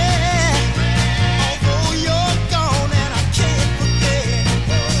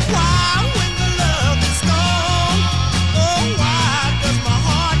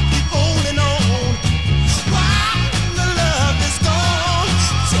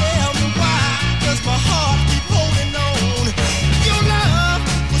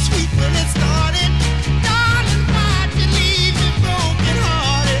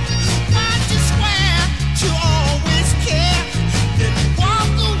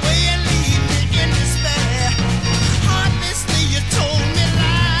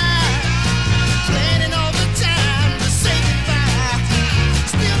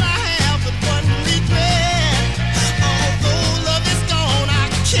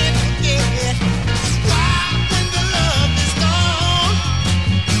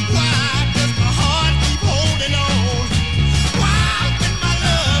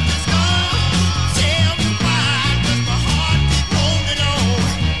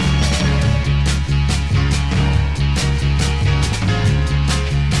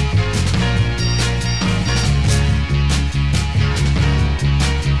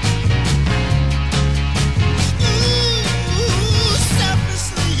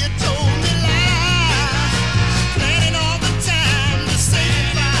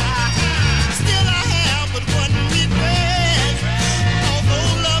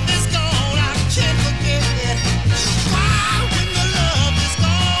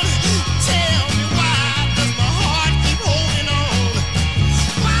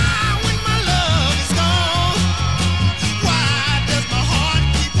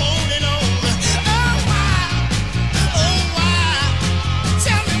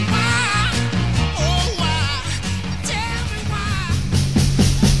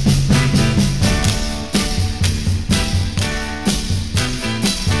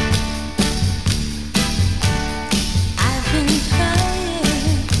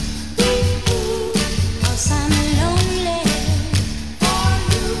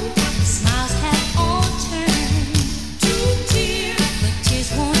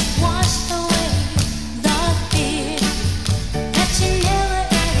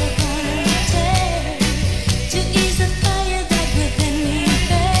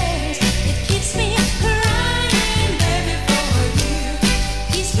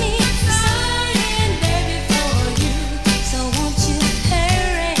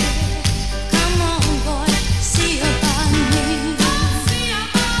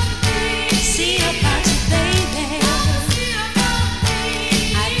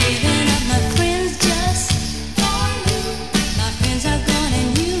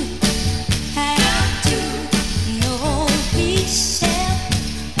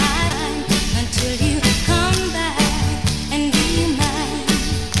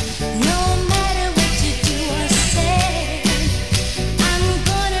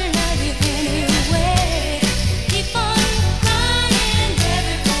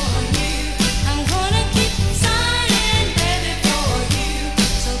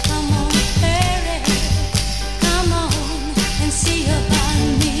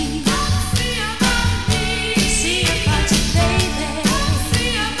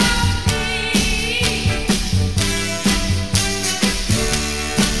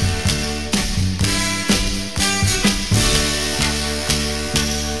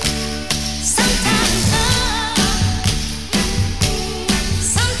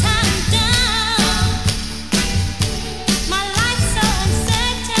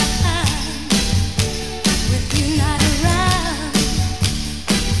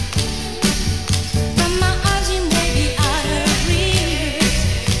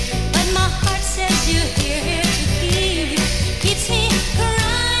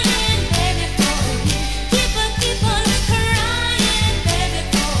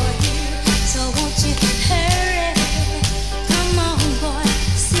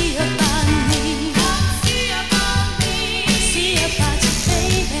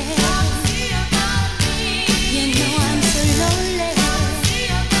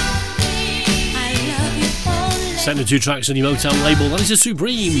Sending 2 tracks on your Motown label. That is the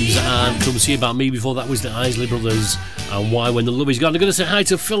Supremes, and Come See About Me. Before that was the Isley Brothers, and Why When the Love Is Gone. I'm going to say hi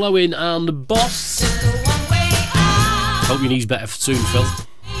to Phil Owen and Boss. Hope your knee's better soon, Phil.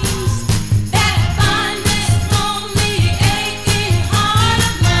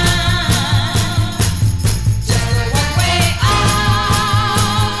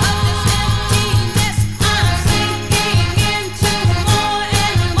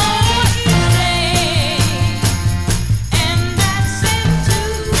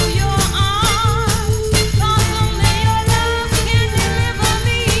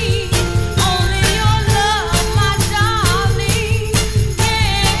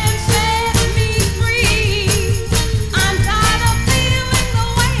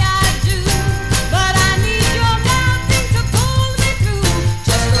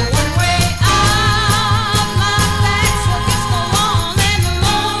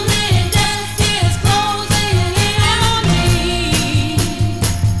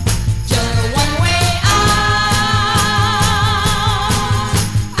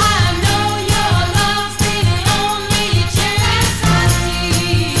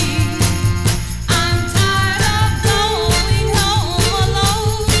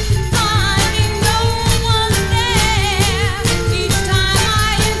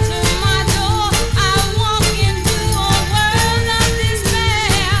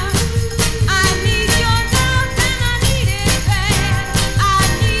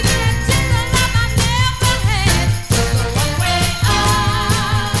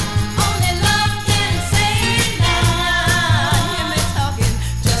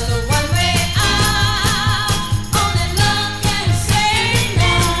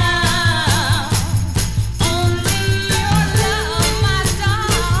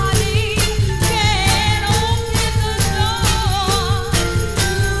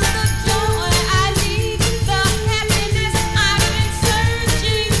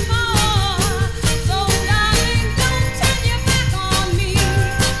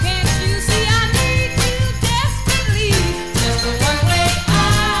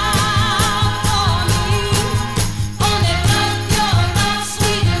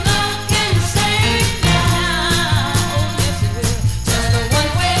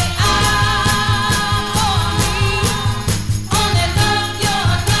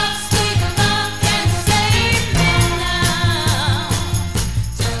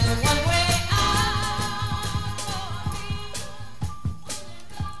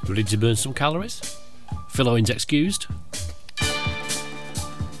 Ready to burn some calories? Phil Owens excused.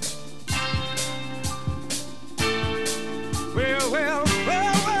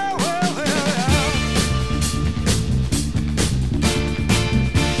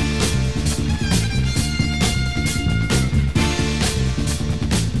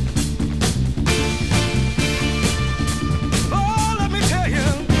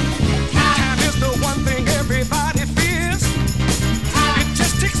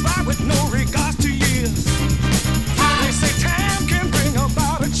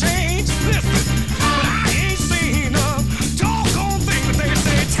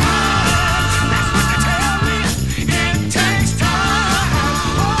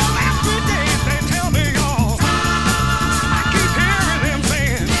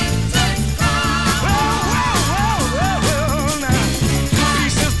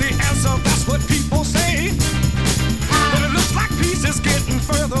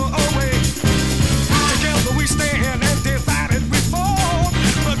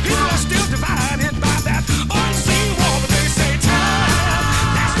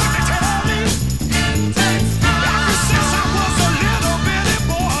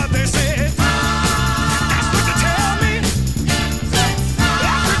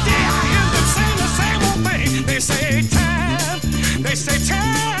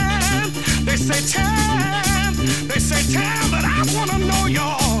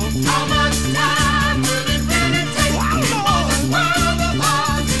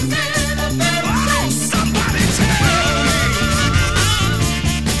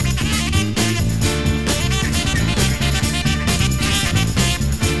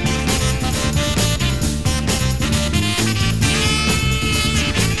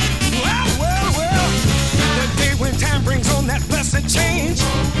 Change.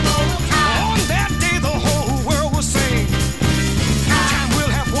 On that day, the whole world will sing.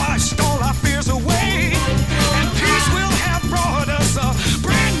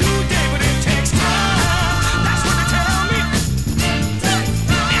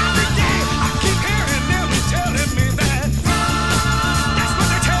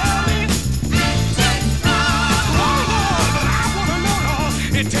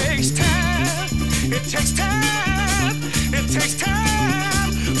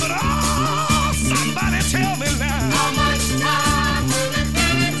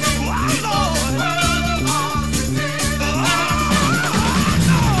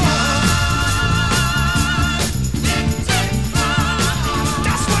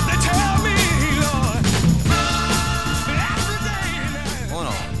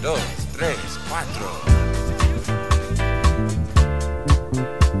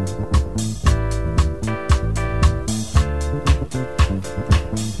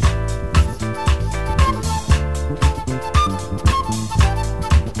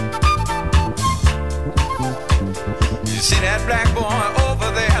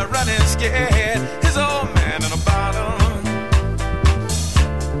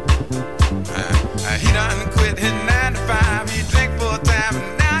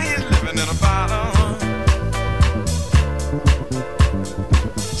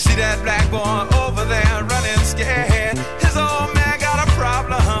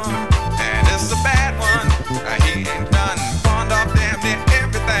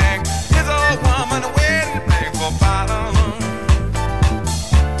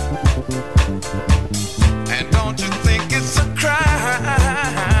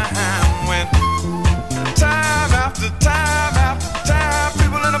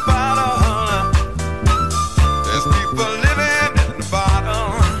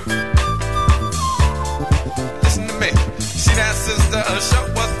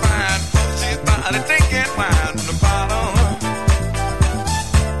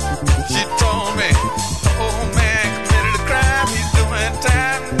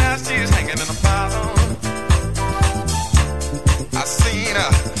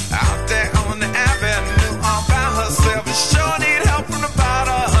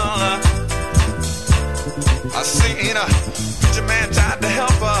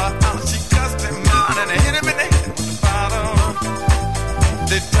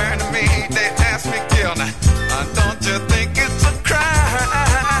 they ask me, girl, now, don't you think it's a crime?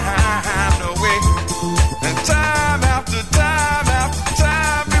 No way. And time after time after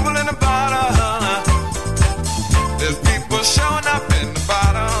time, people in the bottom. There's people showing up in the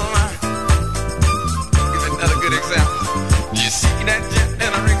bottom. Give another good example. You see that gent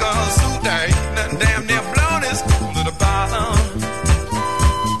in a Rico suit there, he done damn near blown his cool to the bottom.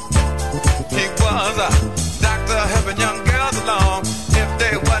 He was a doctor helping young girls along. If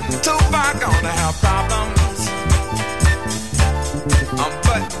they wasn't too far gone to have problems.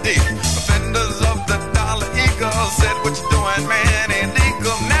 But the offenders of the Dollar Eagle said, what you doing, man,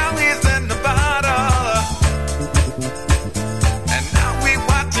 illegal. Now he's in the bottle. And now we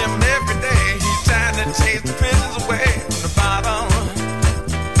watch him every day. He's trying to chase the prisons away from the bottom.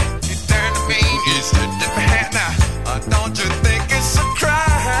 He turned to me, he said, man, now, don't you think it's a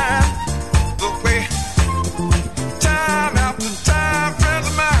crime? The way time after time, friends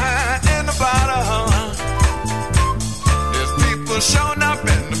of mine in the bottom. There's people showing up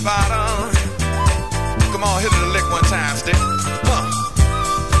in the bottom. Come on, hit it a lick one time, stick.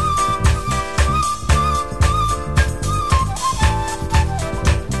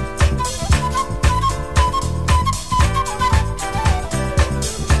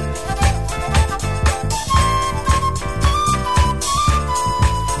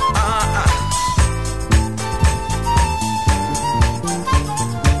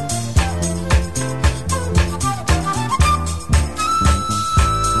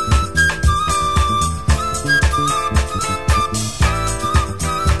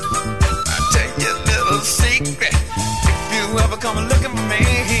 Come looking for me,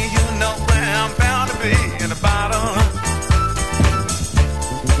 you know where I'm bound to be, in the bottom.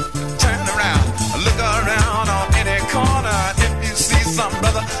 Turn around, look around on any corner. If you see some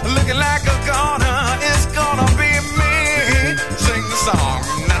brother looking like a goner, it's gonna be me. Sing the song.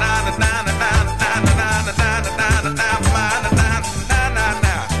 Na na na na na na na na na na na na na na.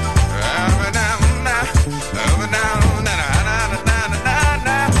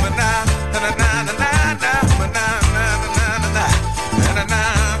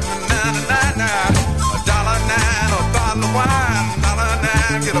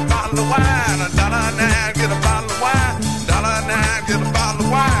 Get a bottle of wine, $1.09, get a bottle of wine, $1.09, get a bottle of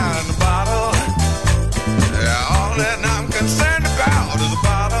wine, the bottle. Yeah, all that I'm concerned about is a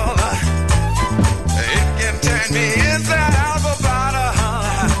bottle. It can turn me inside out of a bottle.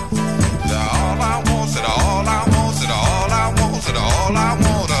 All I want, all I want, all I want, all I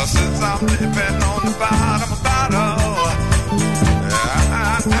want, since I'm living on the bottom of a bottle.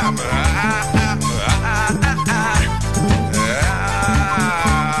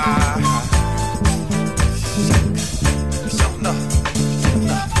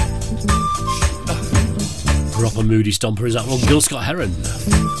 Proper moody stomper is that one, Gil Scott Heron.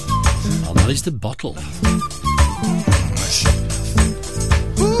 And that is The Bottle.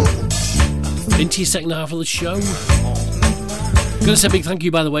 Into your second half of the show. I'm going to say a big thank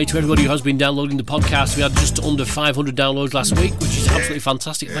you, by the way, to everybody who has been downloading the podcast. We had just under 500 downloads last week, which is absolutely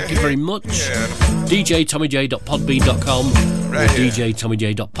fantastic. Thank you very much. DJTommyJ.podbean.com or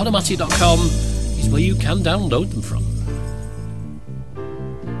DJTommyJ.podomatic.com is where you can download them from.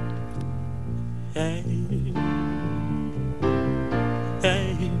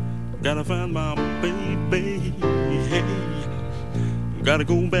 Hey, gotta find my baby. Hey, gotta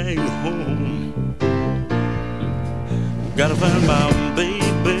go back home. Gotta find my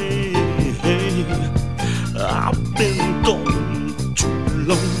baby. Hey, I've been gone too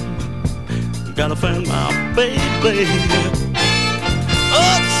long. Gotta find my baby.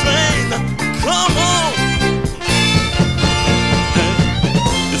 Oh, train, come on. Hey,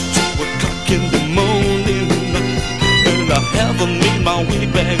 it's 2 o'clock in the morning, and I haven't made my way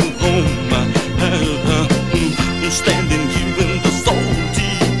back home. I'm standing here in the Soul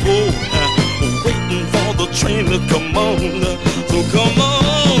Depot, waiting for the train to come on. So come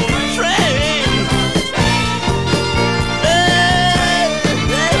on, train. Hey,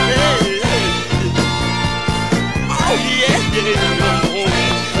 hey, hey, hey. Oh yeah, yeah, come on,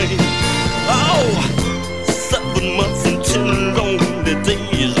 train. Oh, 7 months and 10 lonely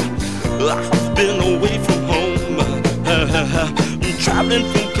days I've been away from home. I'm traveling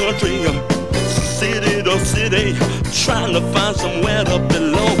from country, city to city, trying to find somewhere to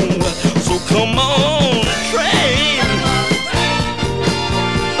belong. So come on, train.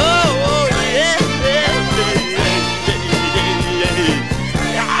 Oh yeah, yeah,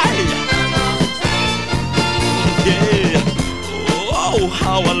 yeah, yeah. Oh,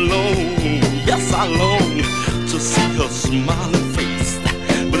 how I long, yes I long to see her smiling face.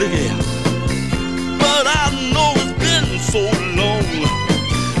 But yeah, but I know it's been so long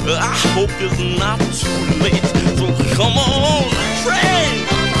I hope it's not too late. So come on, train.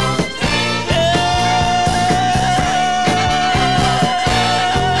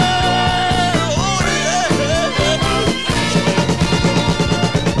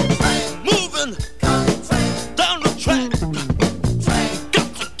 Moving down the track, got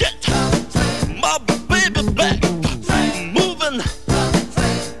to get my baby back. Moving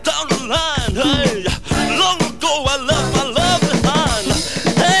down the line, hey. Long ago I left my love behind.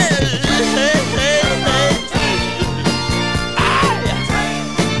 Hey, hey, hey, hey.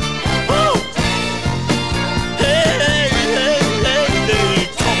 Woo. Hey, hey, hey, hey,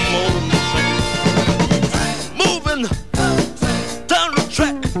 come on, moving down the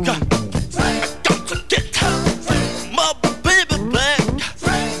track. Got to get my baby back.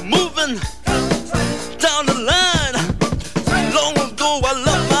 Moving down the line. Long ago I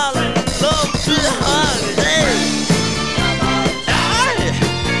left my love behind. Hey.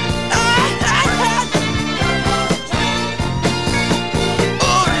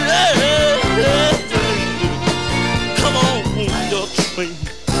 Oh, yeah. Come on, your train.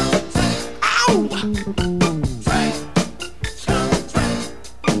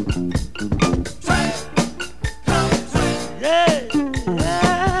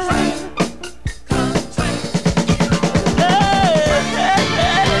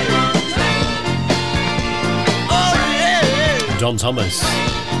 Don Thomas.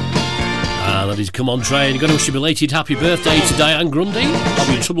 That is Come On Train. Going to wish a belated happy birthday to Diane Grundy. I'll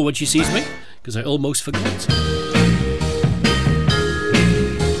be in trouble when she sees me, because I almost forget.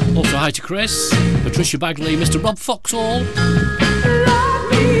 Also hi to Chris, Patricia Bagley, Mr. Rob Foxall.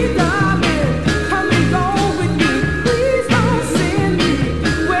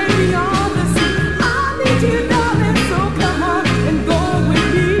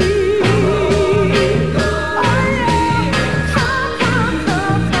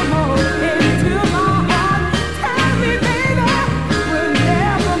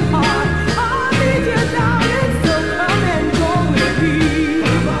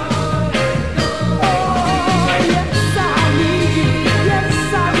 Oh, yes, I need you.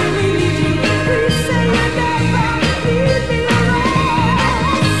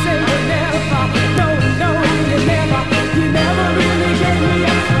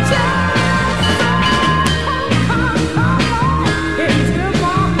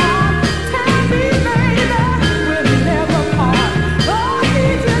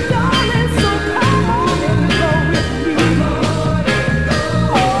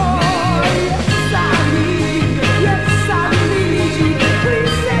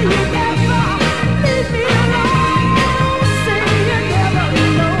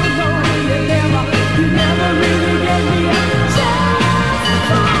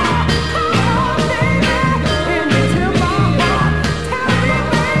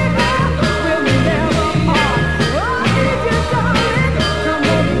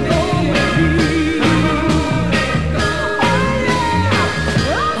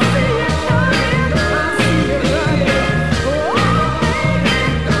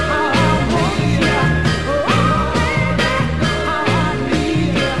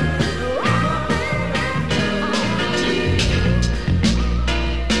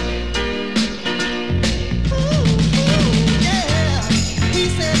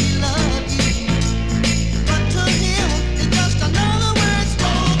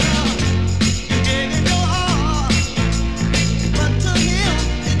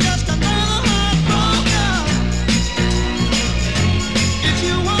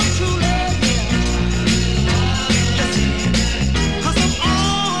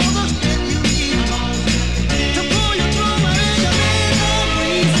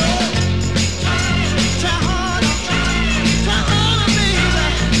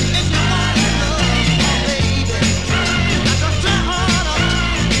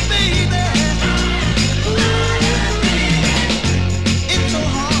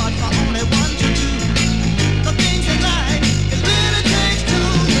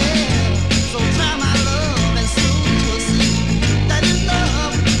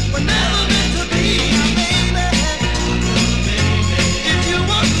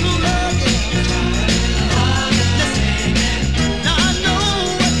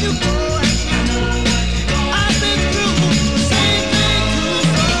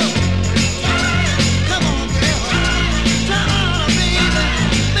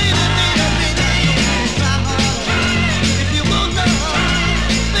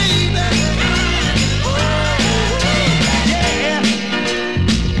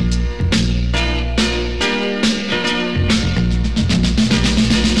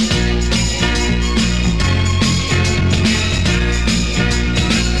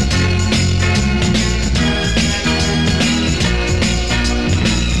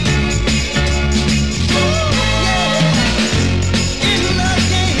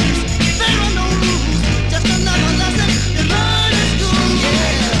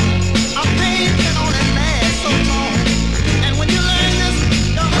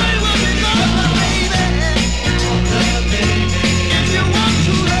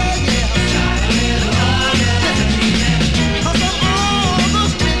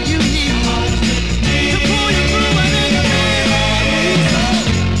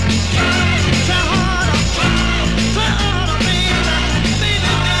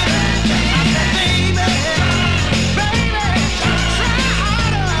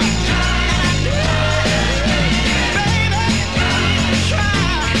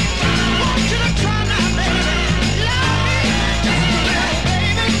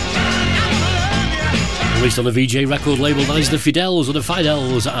 Released on the VJ record label, that is the Fidels or the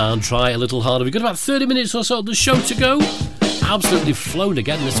Fidels, and Try a Little Harder. We've got about 30 minutes or so of the show to go. Absolutely flown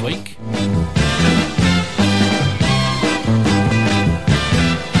again this week.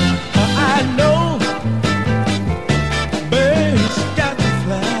 I know birds got to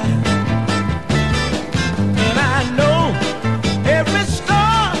fly, and I know every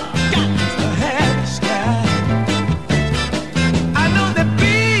star got to have a sky. I know the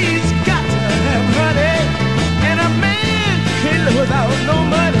bees got to have honey, and a man can't live without no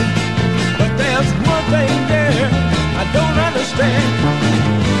money. But there's one thing there I don't understand.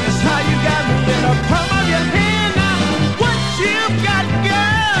 It's how you got me in the palm of your hand. Now, what you got,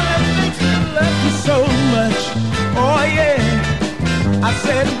 girl, it makes me love you so much. Oh yeah, I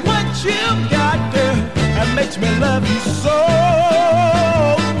said, what you got, girl, that makes me love you so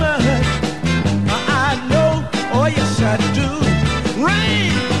much. I know, oh yes I do.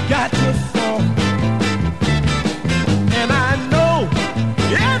 Rain got to fall, and I know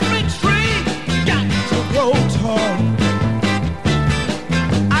every tree got to grow tall.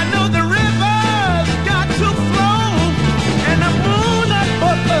 I know the rivers got to flow, and the moon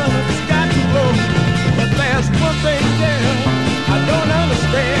above us got to glow. But there's one thing there I don't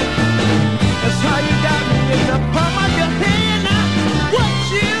understand. That's how you got me in the palm of your hand. Now, what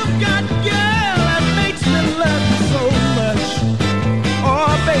you got, girl, that makes me love you so much.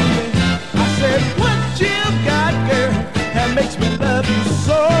 Oh, baby, I said, what you got, girl, that makes me love you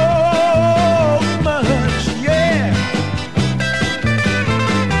so much, yeah.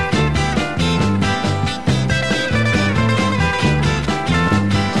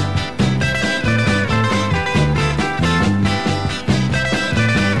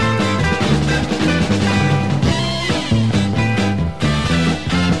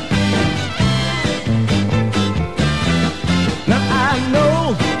 Now I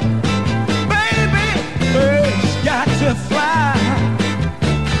know, baby, birds got to fly,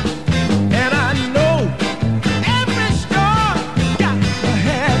 and I know every star got to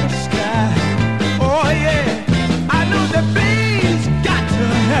have a sky. Oh yeah, I know the bees got to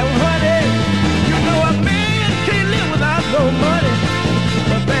have honey. You know a man can't live without no money.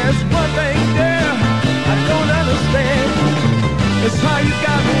 But there's one thing there I don't understand. It's how you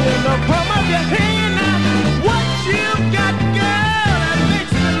got me in the palm of your hand. Now, what you got, girl, that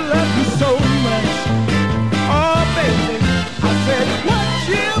makes me love you so much. Oh, baby, I said, what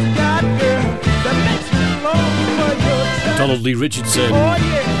you got, girl, that makes me long for your touch. Donald Lee Richardson. Oh,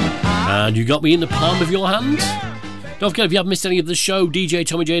 yeah. And You Got Me in the Palm of Your Hand. Don't forget, if you haven't missed any of the show,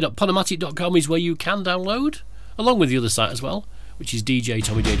 djtommyj.podomatic.com is where you can download, along with the other site as well, which is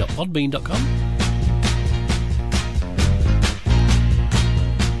djtommyj.podbean.com.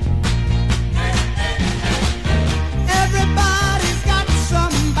 Everybody's got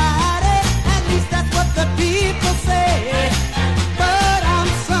somebody, at least that's what the people say. But I'm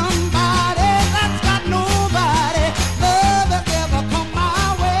somebody that's got nobody. Love will ever come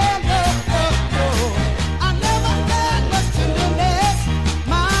my way. No, no, no. I never had much tenderness.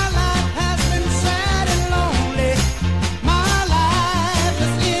 My life has been sad and lonely. My life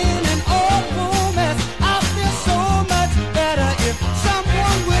is in an old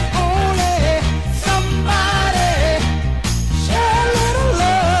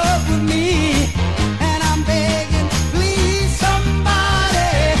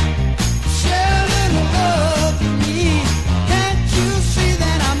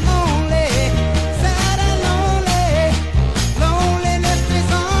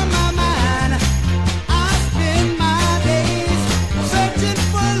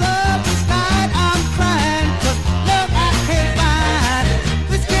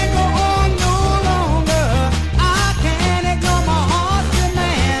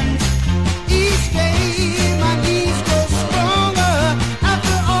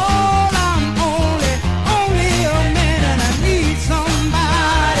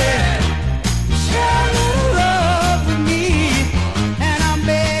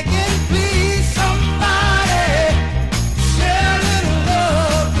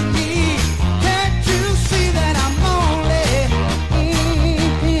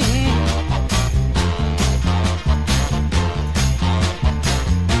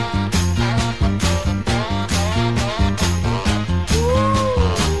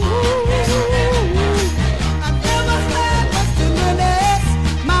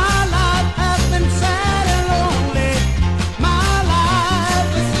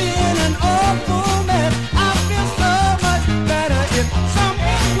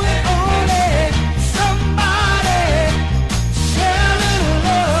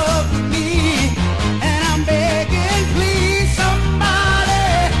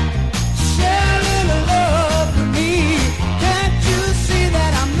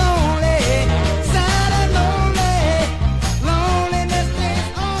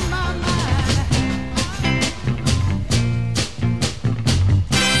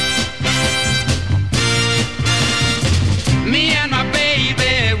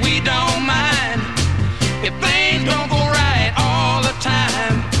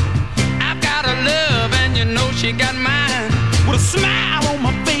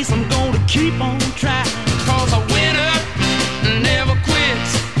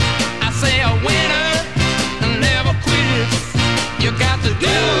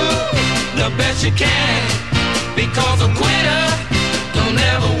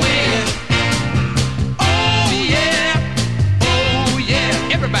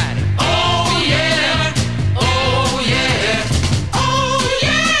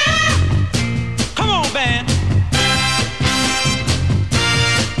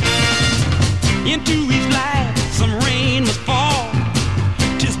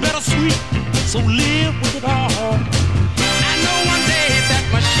so live with it all. I know one day that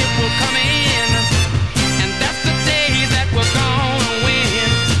my ship will come in, and that's the day that we're gonna win.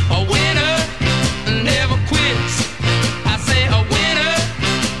 A winner never quits. I say a winner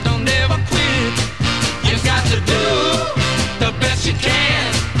don't ever quit. You got to do the best you can,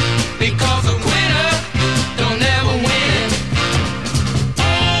 because a winner don't ever win.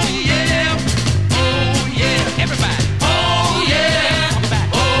 Oh yeah, everybody. Oh yeah,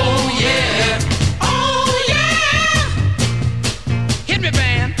 oh yeah, oh yeah. Hit me,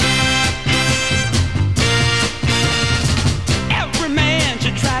 band. Every man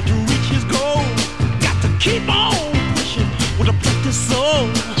should try to reach his goal. Got to keep on pushing with a practice soul.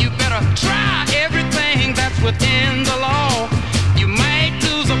 You better try everything that's within the law. You might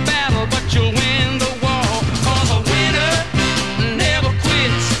lose a battle, but you'll win the war. 'Cause a winner never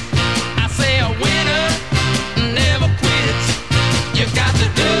quits. I say a winner never quits. You've got to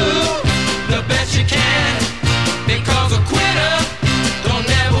do the best you can, because a quitter don't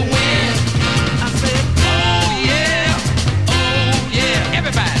ever win. I say, oh yeah,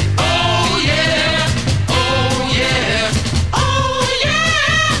 everybody. Oh yeah, oh yeah, oh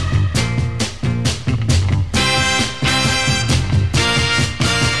yeah.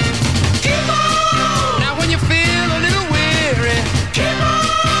 Keep on. Now when you feel a little weary, keep on.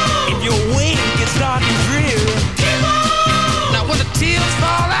 If your waiting gets dark and dreary, keep on. Now when the tears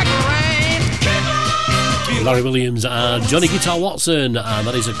fall like rain, keep on. Larry Williams and Johnny Guitar Watson, and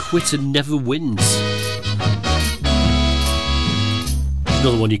that is A Quitter Never Wins.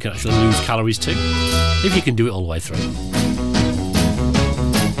 Another one you can actually lose calories to, if you can do it all the way through.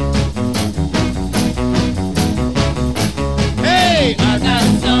 Hey, I got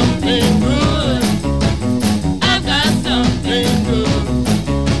something good. I got something good.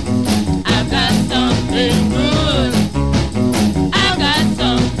 I got something good. I got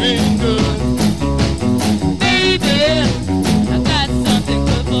something good. Baby, I got something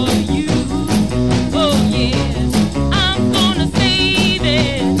good for you. Oh yeah, I'm gonna save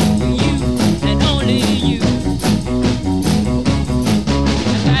it for you and only you. I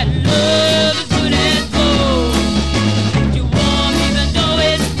got love as good as gold. You warm even though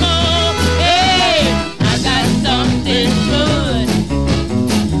it's cold. Hey, I got something good.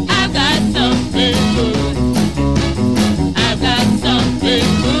 I got something good. I got something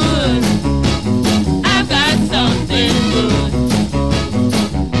good. I got something good.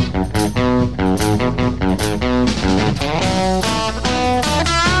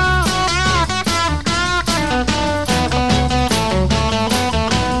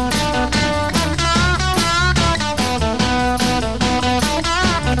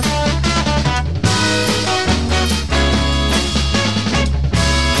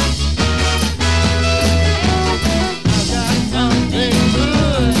 Something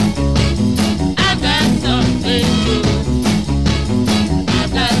good. I got something good. I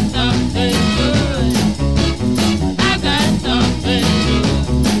got something good. I got something good.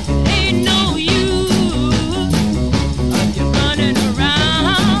 Ain't no use of you running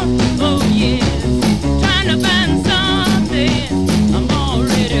around. Oh yeah, trying to find something I'm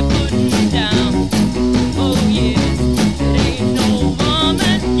already putting down. Oh yeah, there ain't no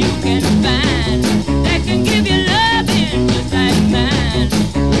woman you can find that can give you loving just like mine.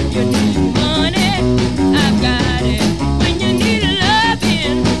 If you need money, I got it. When you need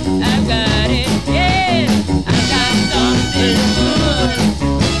loving, I got it. Yeah, I got something good.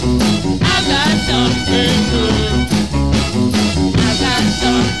 I got something good. I got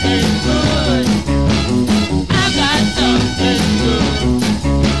something good. I got something good.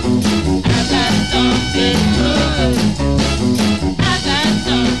 I got something good. I got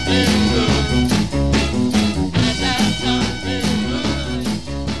something good. I got something good.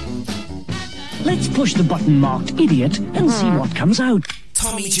 Let's push the button marked idiot and see what comes out.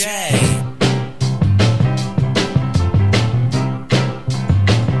 Tommy J.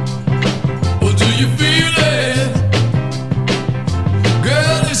 Well, do you feel it?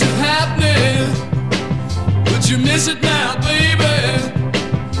 Girl, is it happening? Would you miss it now, baby?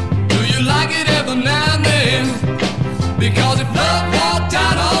 Do you like it every now and then? Because if love walked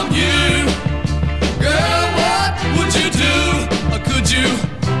out on you, girl, what would you do? Or could you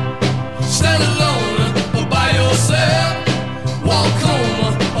stand alone or by yourself? Walk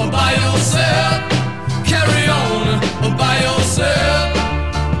home or by yourself? Carry on or by yourself?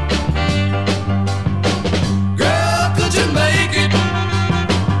 Girl, could you make it?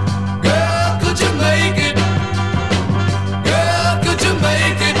 Girl, could you make it?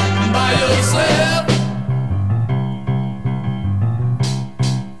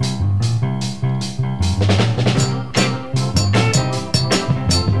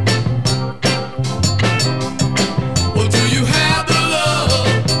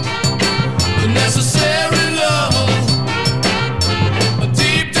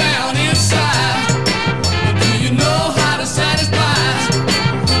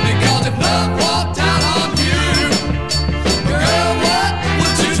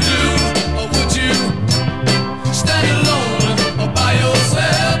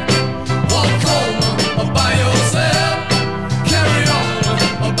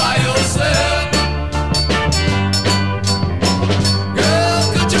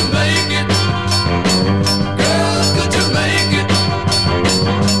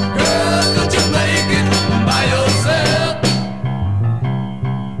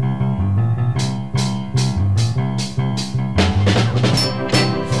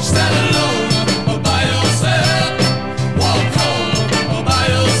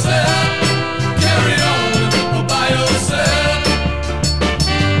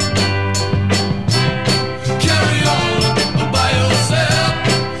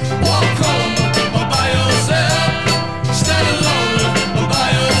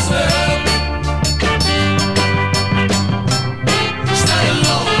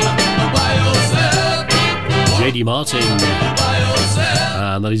 Sadie Martin.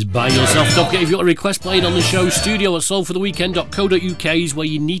 And that is By Yourself. Don't forget, if you've got a request played on the show, studio at soulfortheweekend.co.uk is where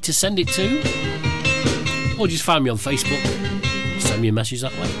you need to send it to. Or just find me on Facebook. Send me a message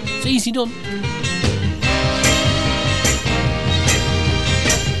that way. It's easy done.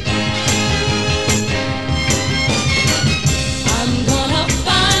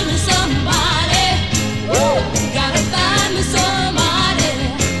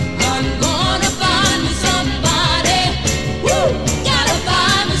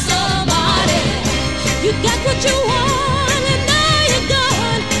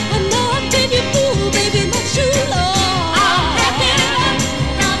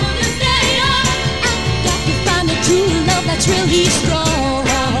 Really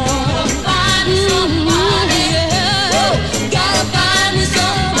strong. Find me somebody. Gotta find me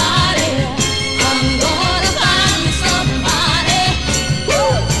somebody. I'm gonna find me somebody.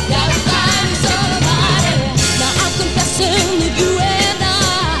 Gotta find me somebody. Now I'm confessing that you and I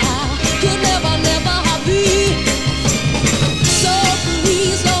could never, never be. So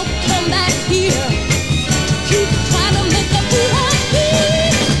please don't come back here. Keep trying to make a fool of me.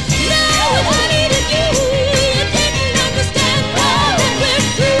 Now I needed you.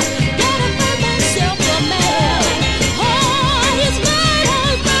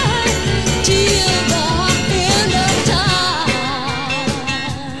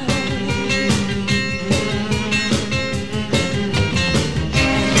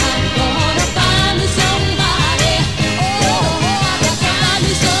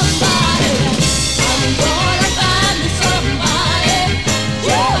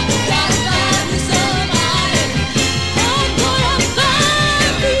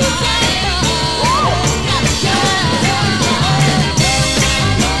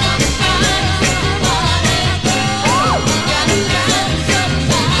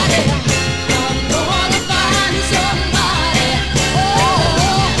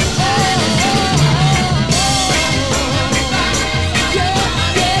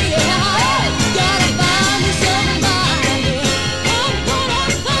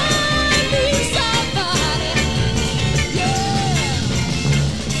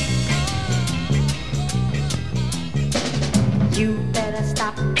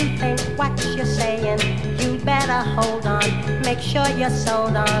 Hold on, make sure you're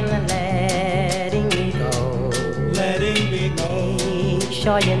sold on letting me go. Letting me go. Make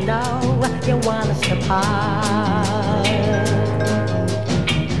sure you know you want us to part.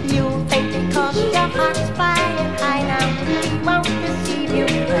 You think because your heart's flying high now, he won't deceive you,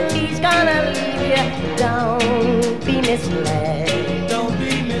 but he's gonna leave you. Don't be misled. Don't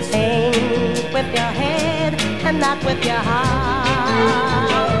be misled. Think with your head and not with your heart.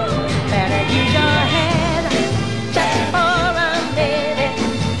 Better use your head. Just for a minute,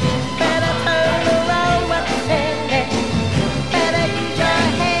 better turn around what's in it. Better use your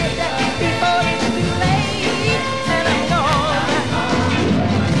head before it's too late and I'm gone.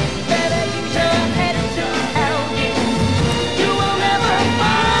 Better use your head to help you. You will never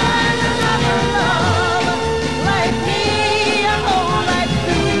find another love like me, a whole life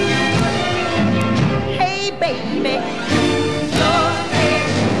through. Hey baby, use your head,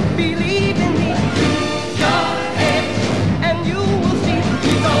 believe in me.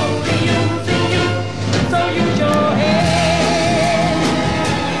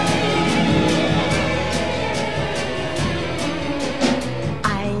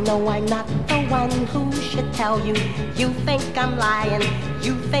 I'm not the one who should tell you. You think I'm lying,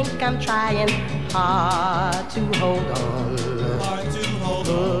 you think I'm trying hard to hold on.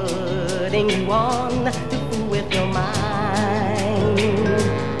 Putting you on to fool with your mind.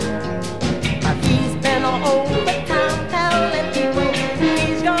 He's been all over town telling people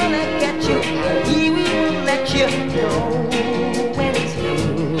he's gonna get you. He will let you go when he's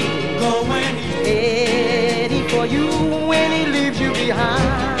through. Go when he's ready for you, when he leaves you behind.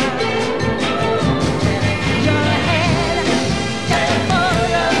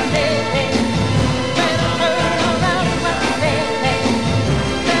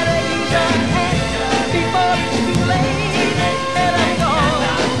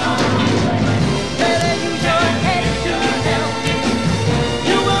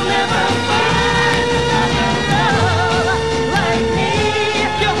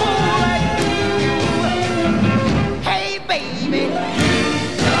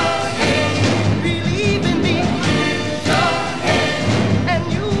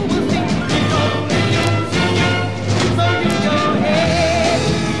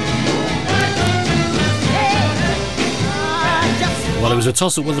 Well, it was a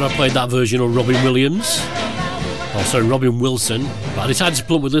toss-up whether I played that version or Robin Williams. Oh, sorry, Robin Wilson. But I decided to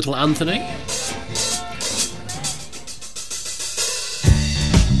plump with Little Anthony.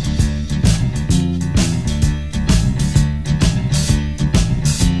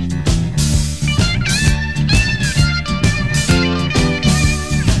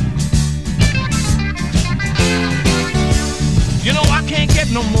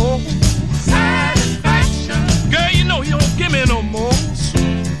 no more satisfaction. Girl, you know you don't give me no more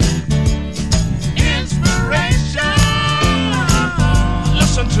inspiration.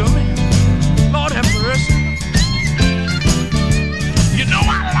 Listen to me, Lord have mercy. You know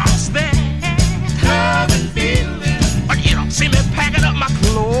I lost that love and feeling, but you don't see me packing up my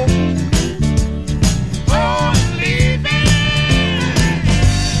clothes. Oh, and leaving.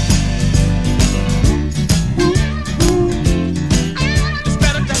 It's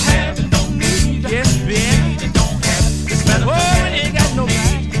better to have than don't need. Yes, baby. Don't have. It's better to have. Oh, ain't got no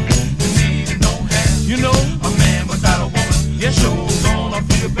need and don't have. You know, a man without a woman, yes, sure gonna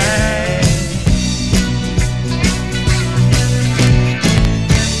feel bad.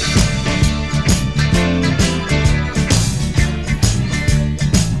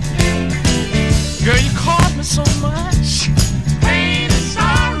 Girl, you caused me so much pain and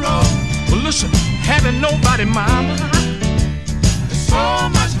sorrow. Well, listen, having nobody, mama, is so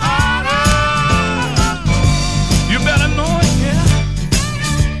much harder. You better know it, yeah.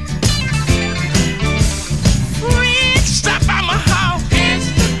 Freaks stop by my house,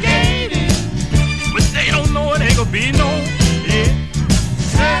 instigating, but they don't know it ain't gonna be no, yeah,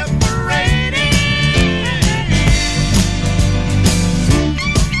 separating.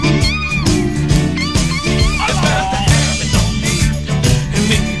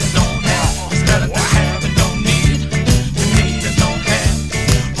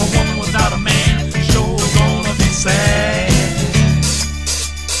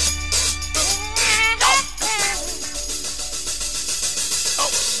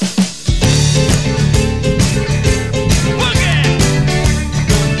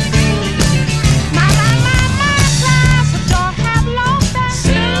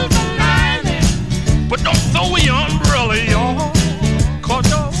 But don't throw your umbrella, y'all, 'cause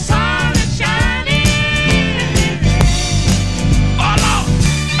the sun is shining. Oh, Lord,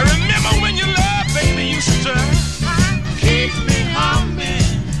 I remember when your love, baby, used to keep me humming.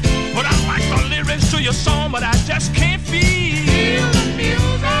 But I like the lyrics to your song, but I just can't feel the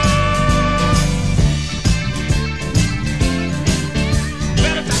music.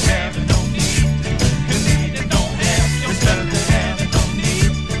 Better to have and don't need, and need and don't have. It's better to have and don't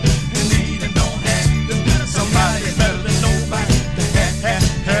need, and need and don't have. Somebody better than nobody.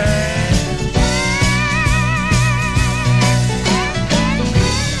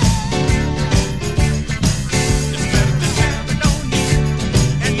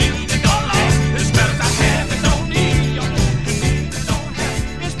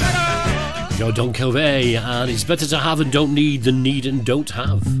 Joe Don Covey, and it's better to have and don't need than need and don't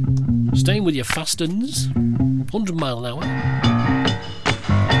have. Staying with your fast uns, 100 mile an hour.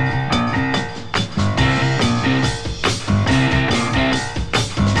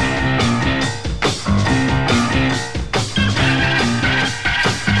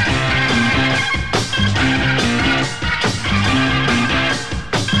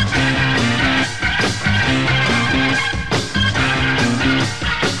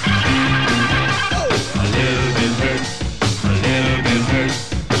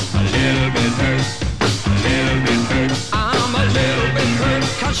 I'm a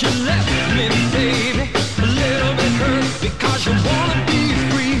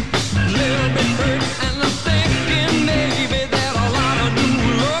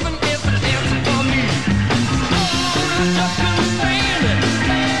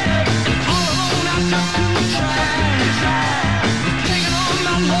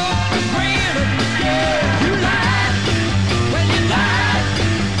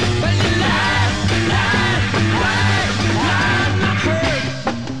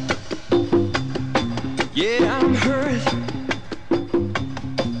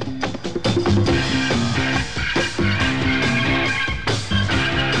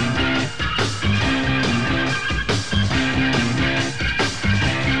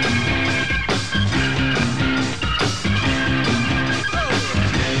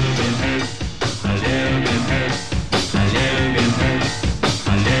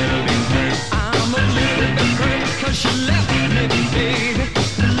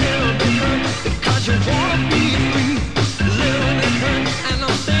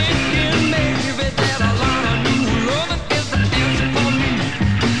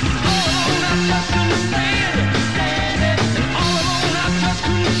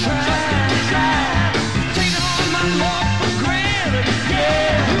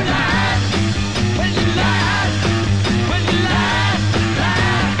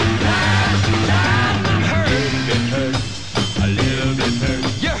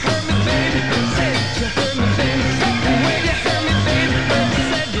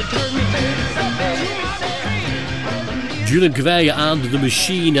Julian Cavey and The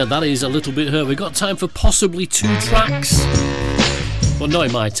Machine, that is A Little Bit Hurt. We've got time for possibly 2 tracks, but not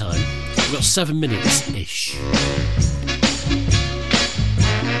in my time. We've got 7 minutes-ish. Yeah.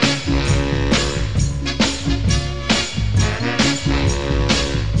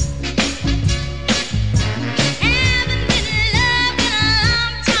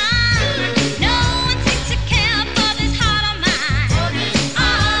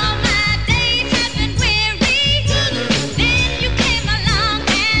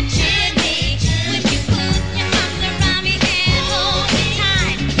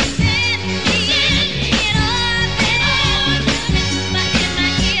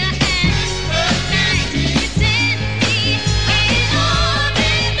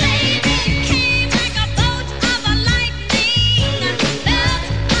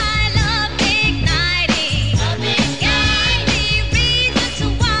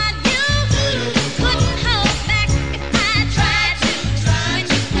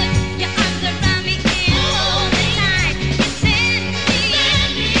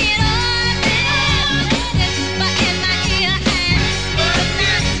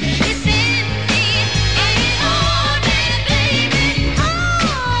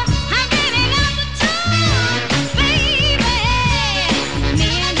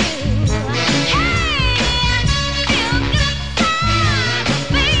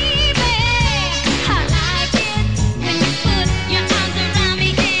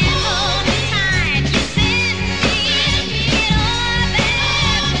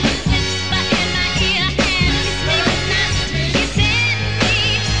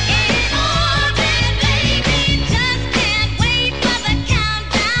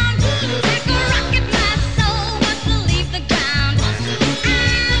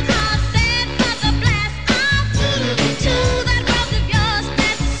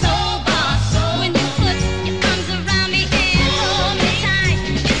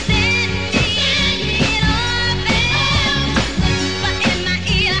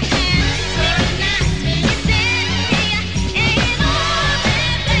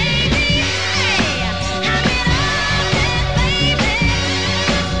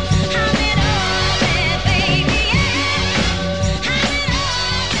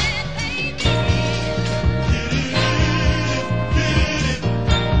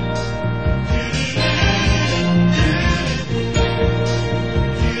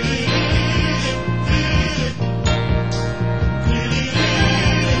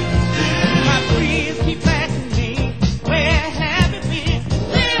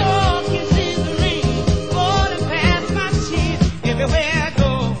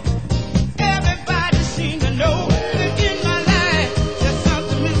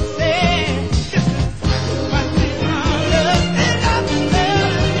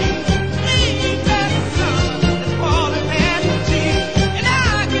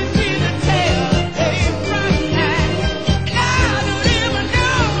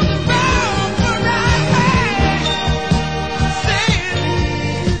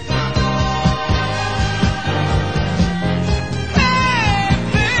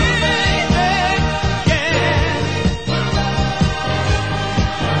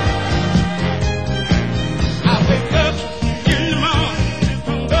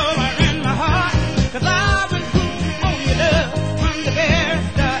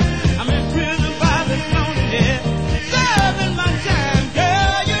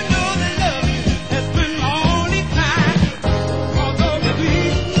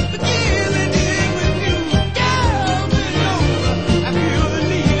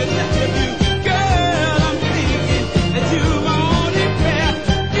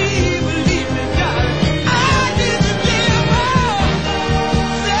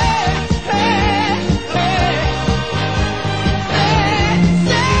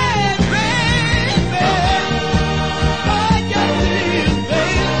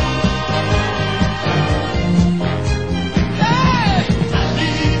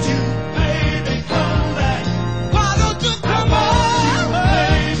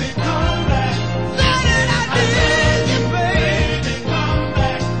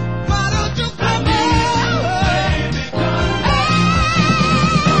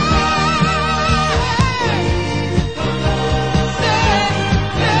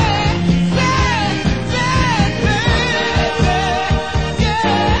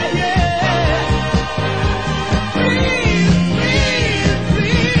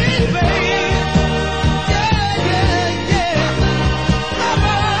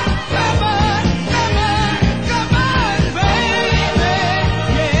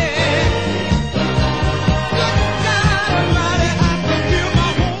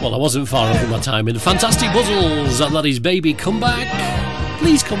 wasn't far off in my time in the Fantastic Puzzles, and that is Baby Come Back.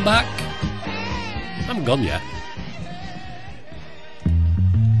 Please come back. I haven't gone yet.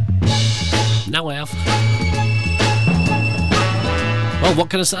 Now I have. Well, what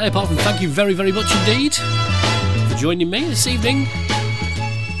can I say apart from thank you very, very much indeed for joining me this evening.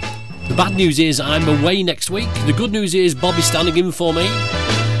 The bad news is I'm away next week. The good news is Bobby's standing in for me,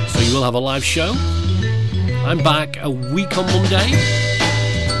 so you will have a live show. I'm back a week on Monday,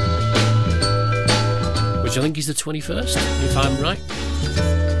 which I think is the 21st, if I'm right.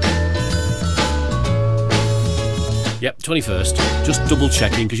 Yep, 21st. Just double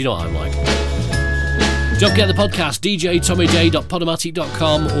checking, because you know what I'm like. Don't forget the podcast,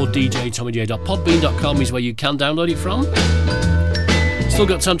 djtommyj.podomatic.com or djtommyj.podbean.com is where you can download it from. Still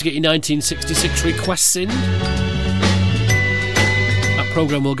got time to get your 1966 requests in. That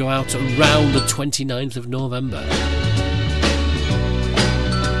programme will go out around the 29th of November.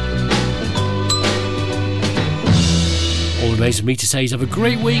 All that remains for me to say is have a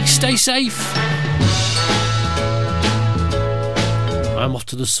great week, stay safe. I'm off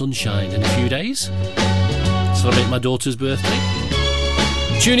to the sunshine in a few days. Celebrate my daughter's birthday.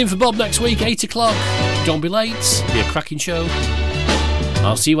 Tune in for Bob next week, 8 o'clock. Don't be late, it'll be a cracking show.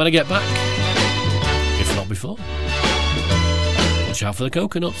 I'll see you when I get back, if not before. Watch out for the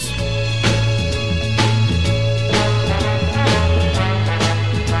coconuts.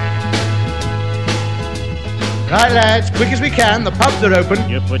 Right, lads, quick as we can, the pubs are open.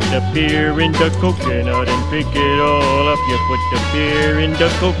 You put the beer in the coconut and pick it all up. You put the beer in the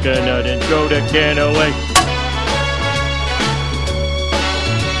coconut and throw the can away.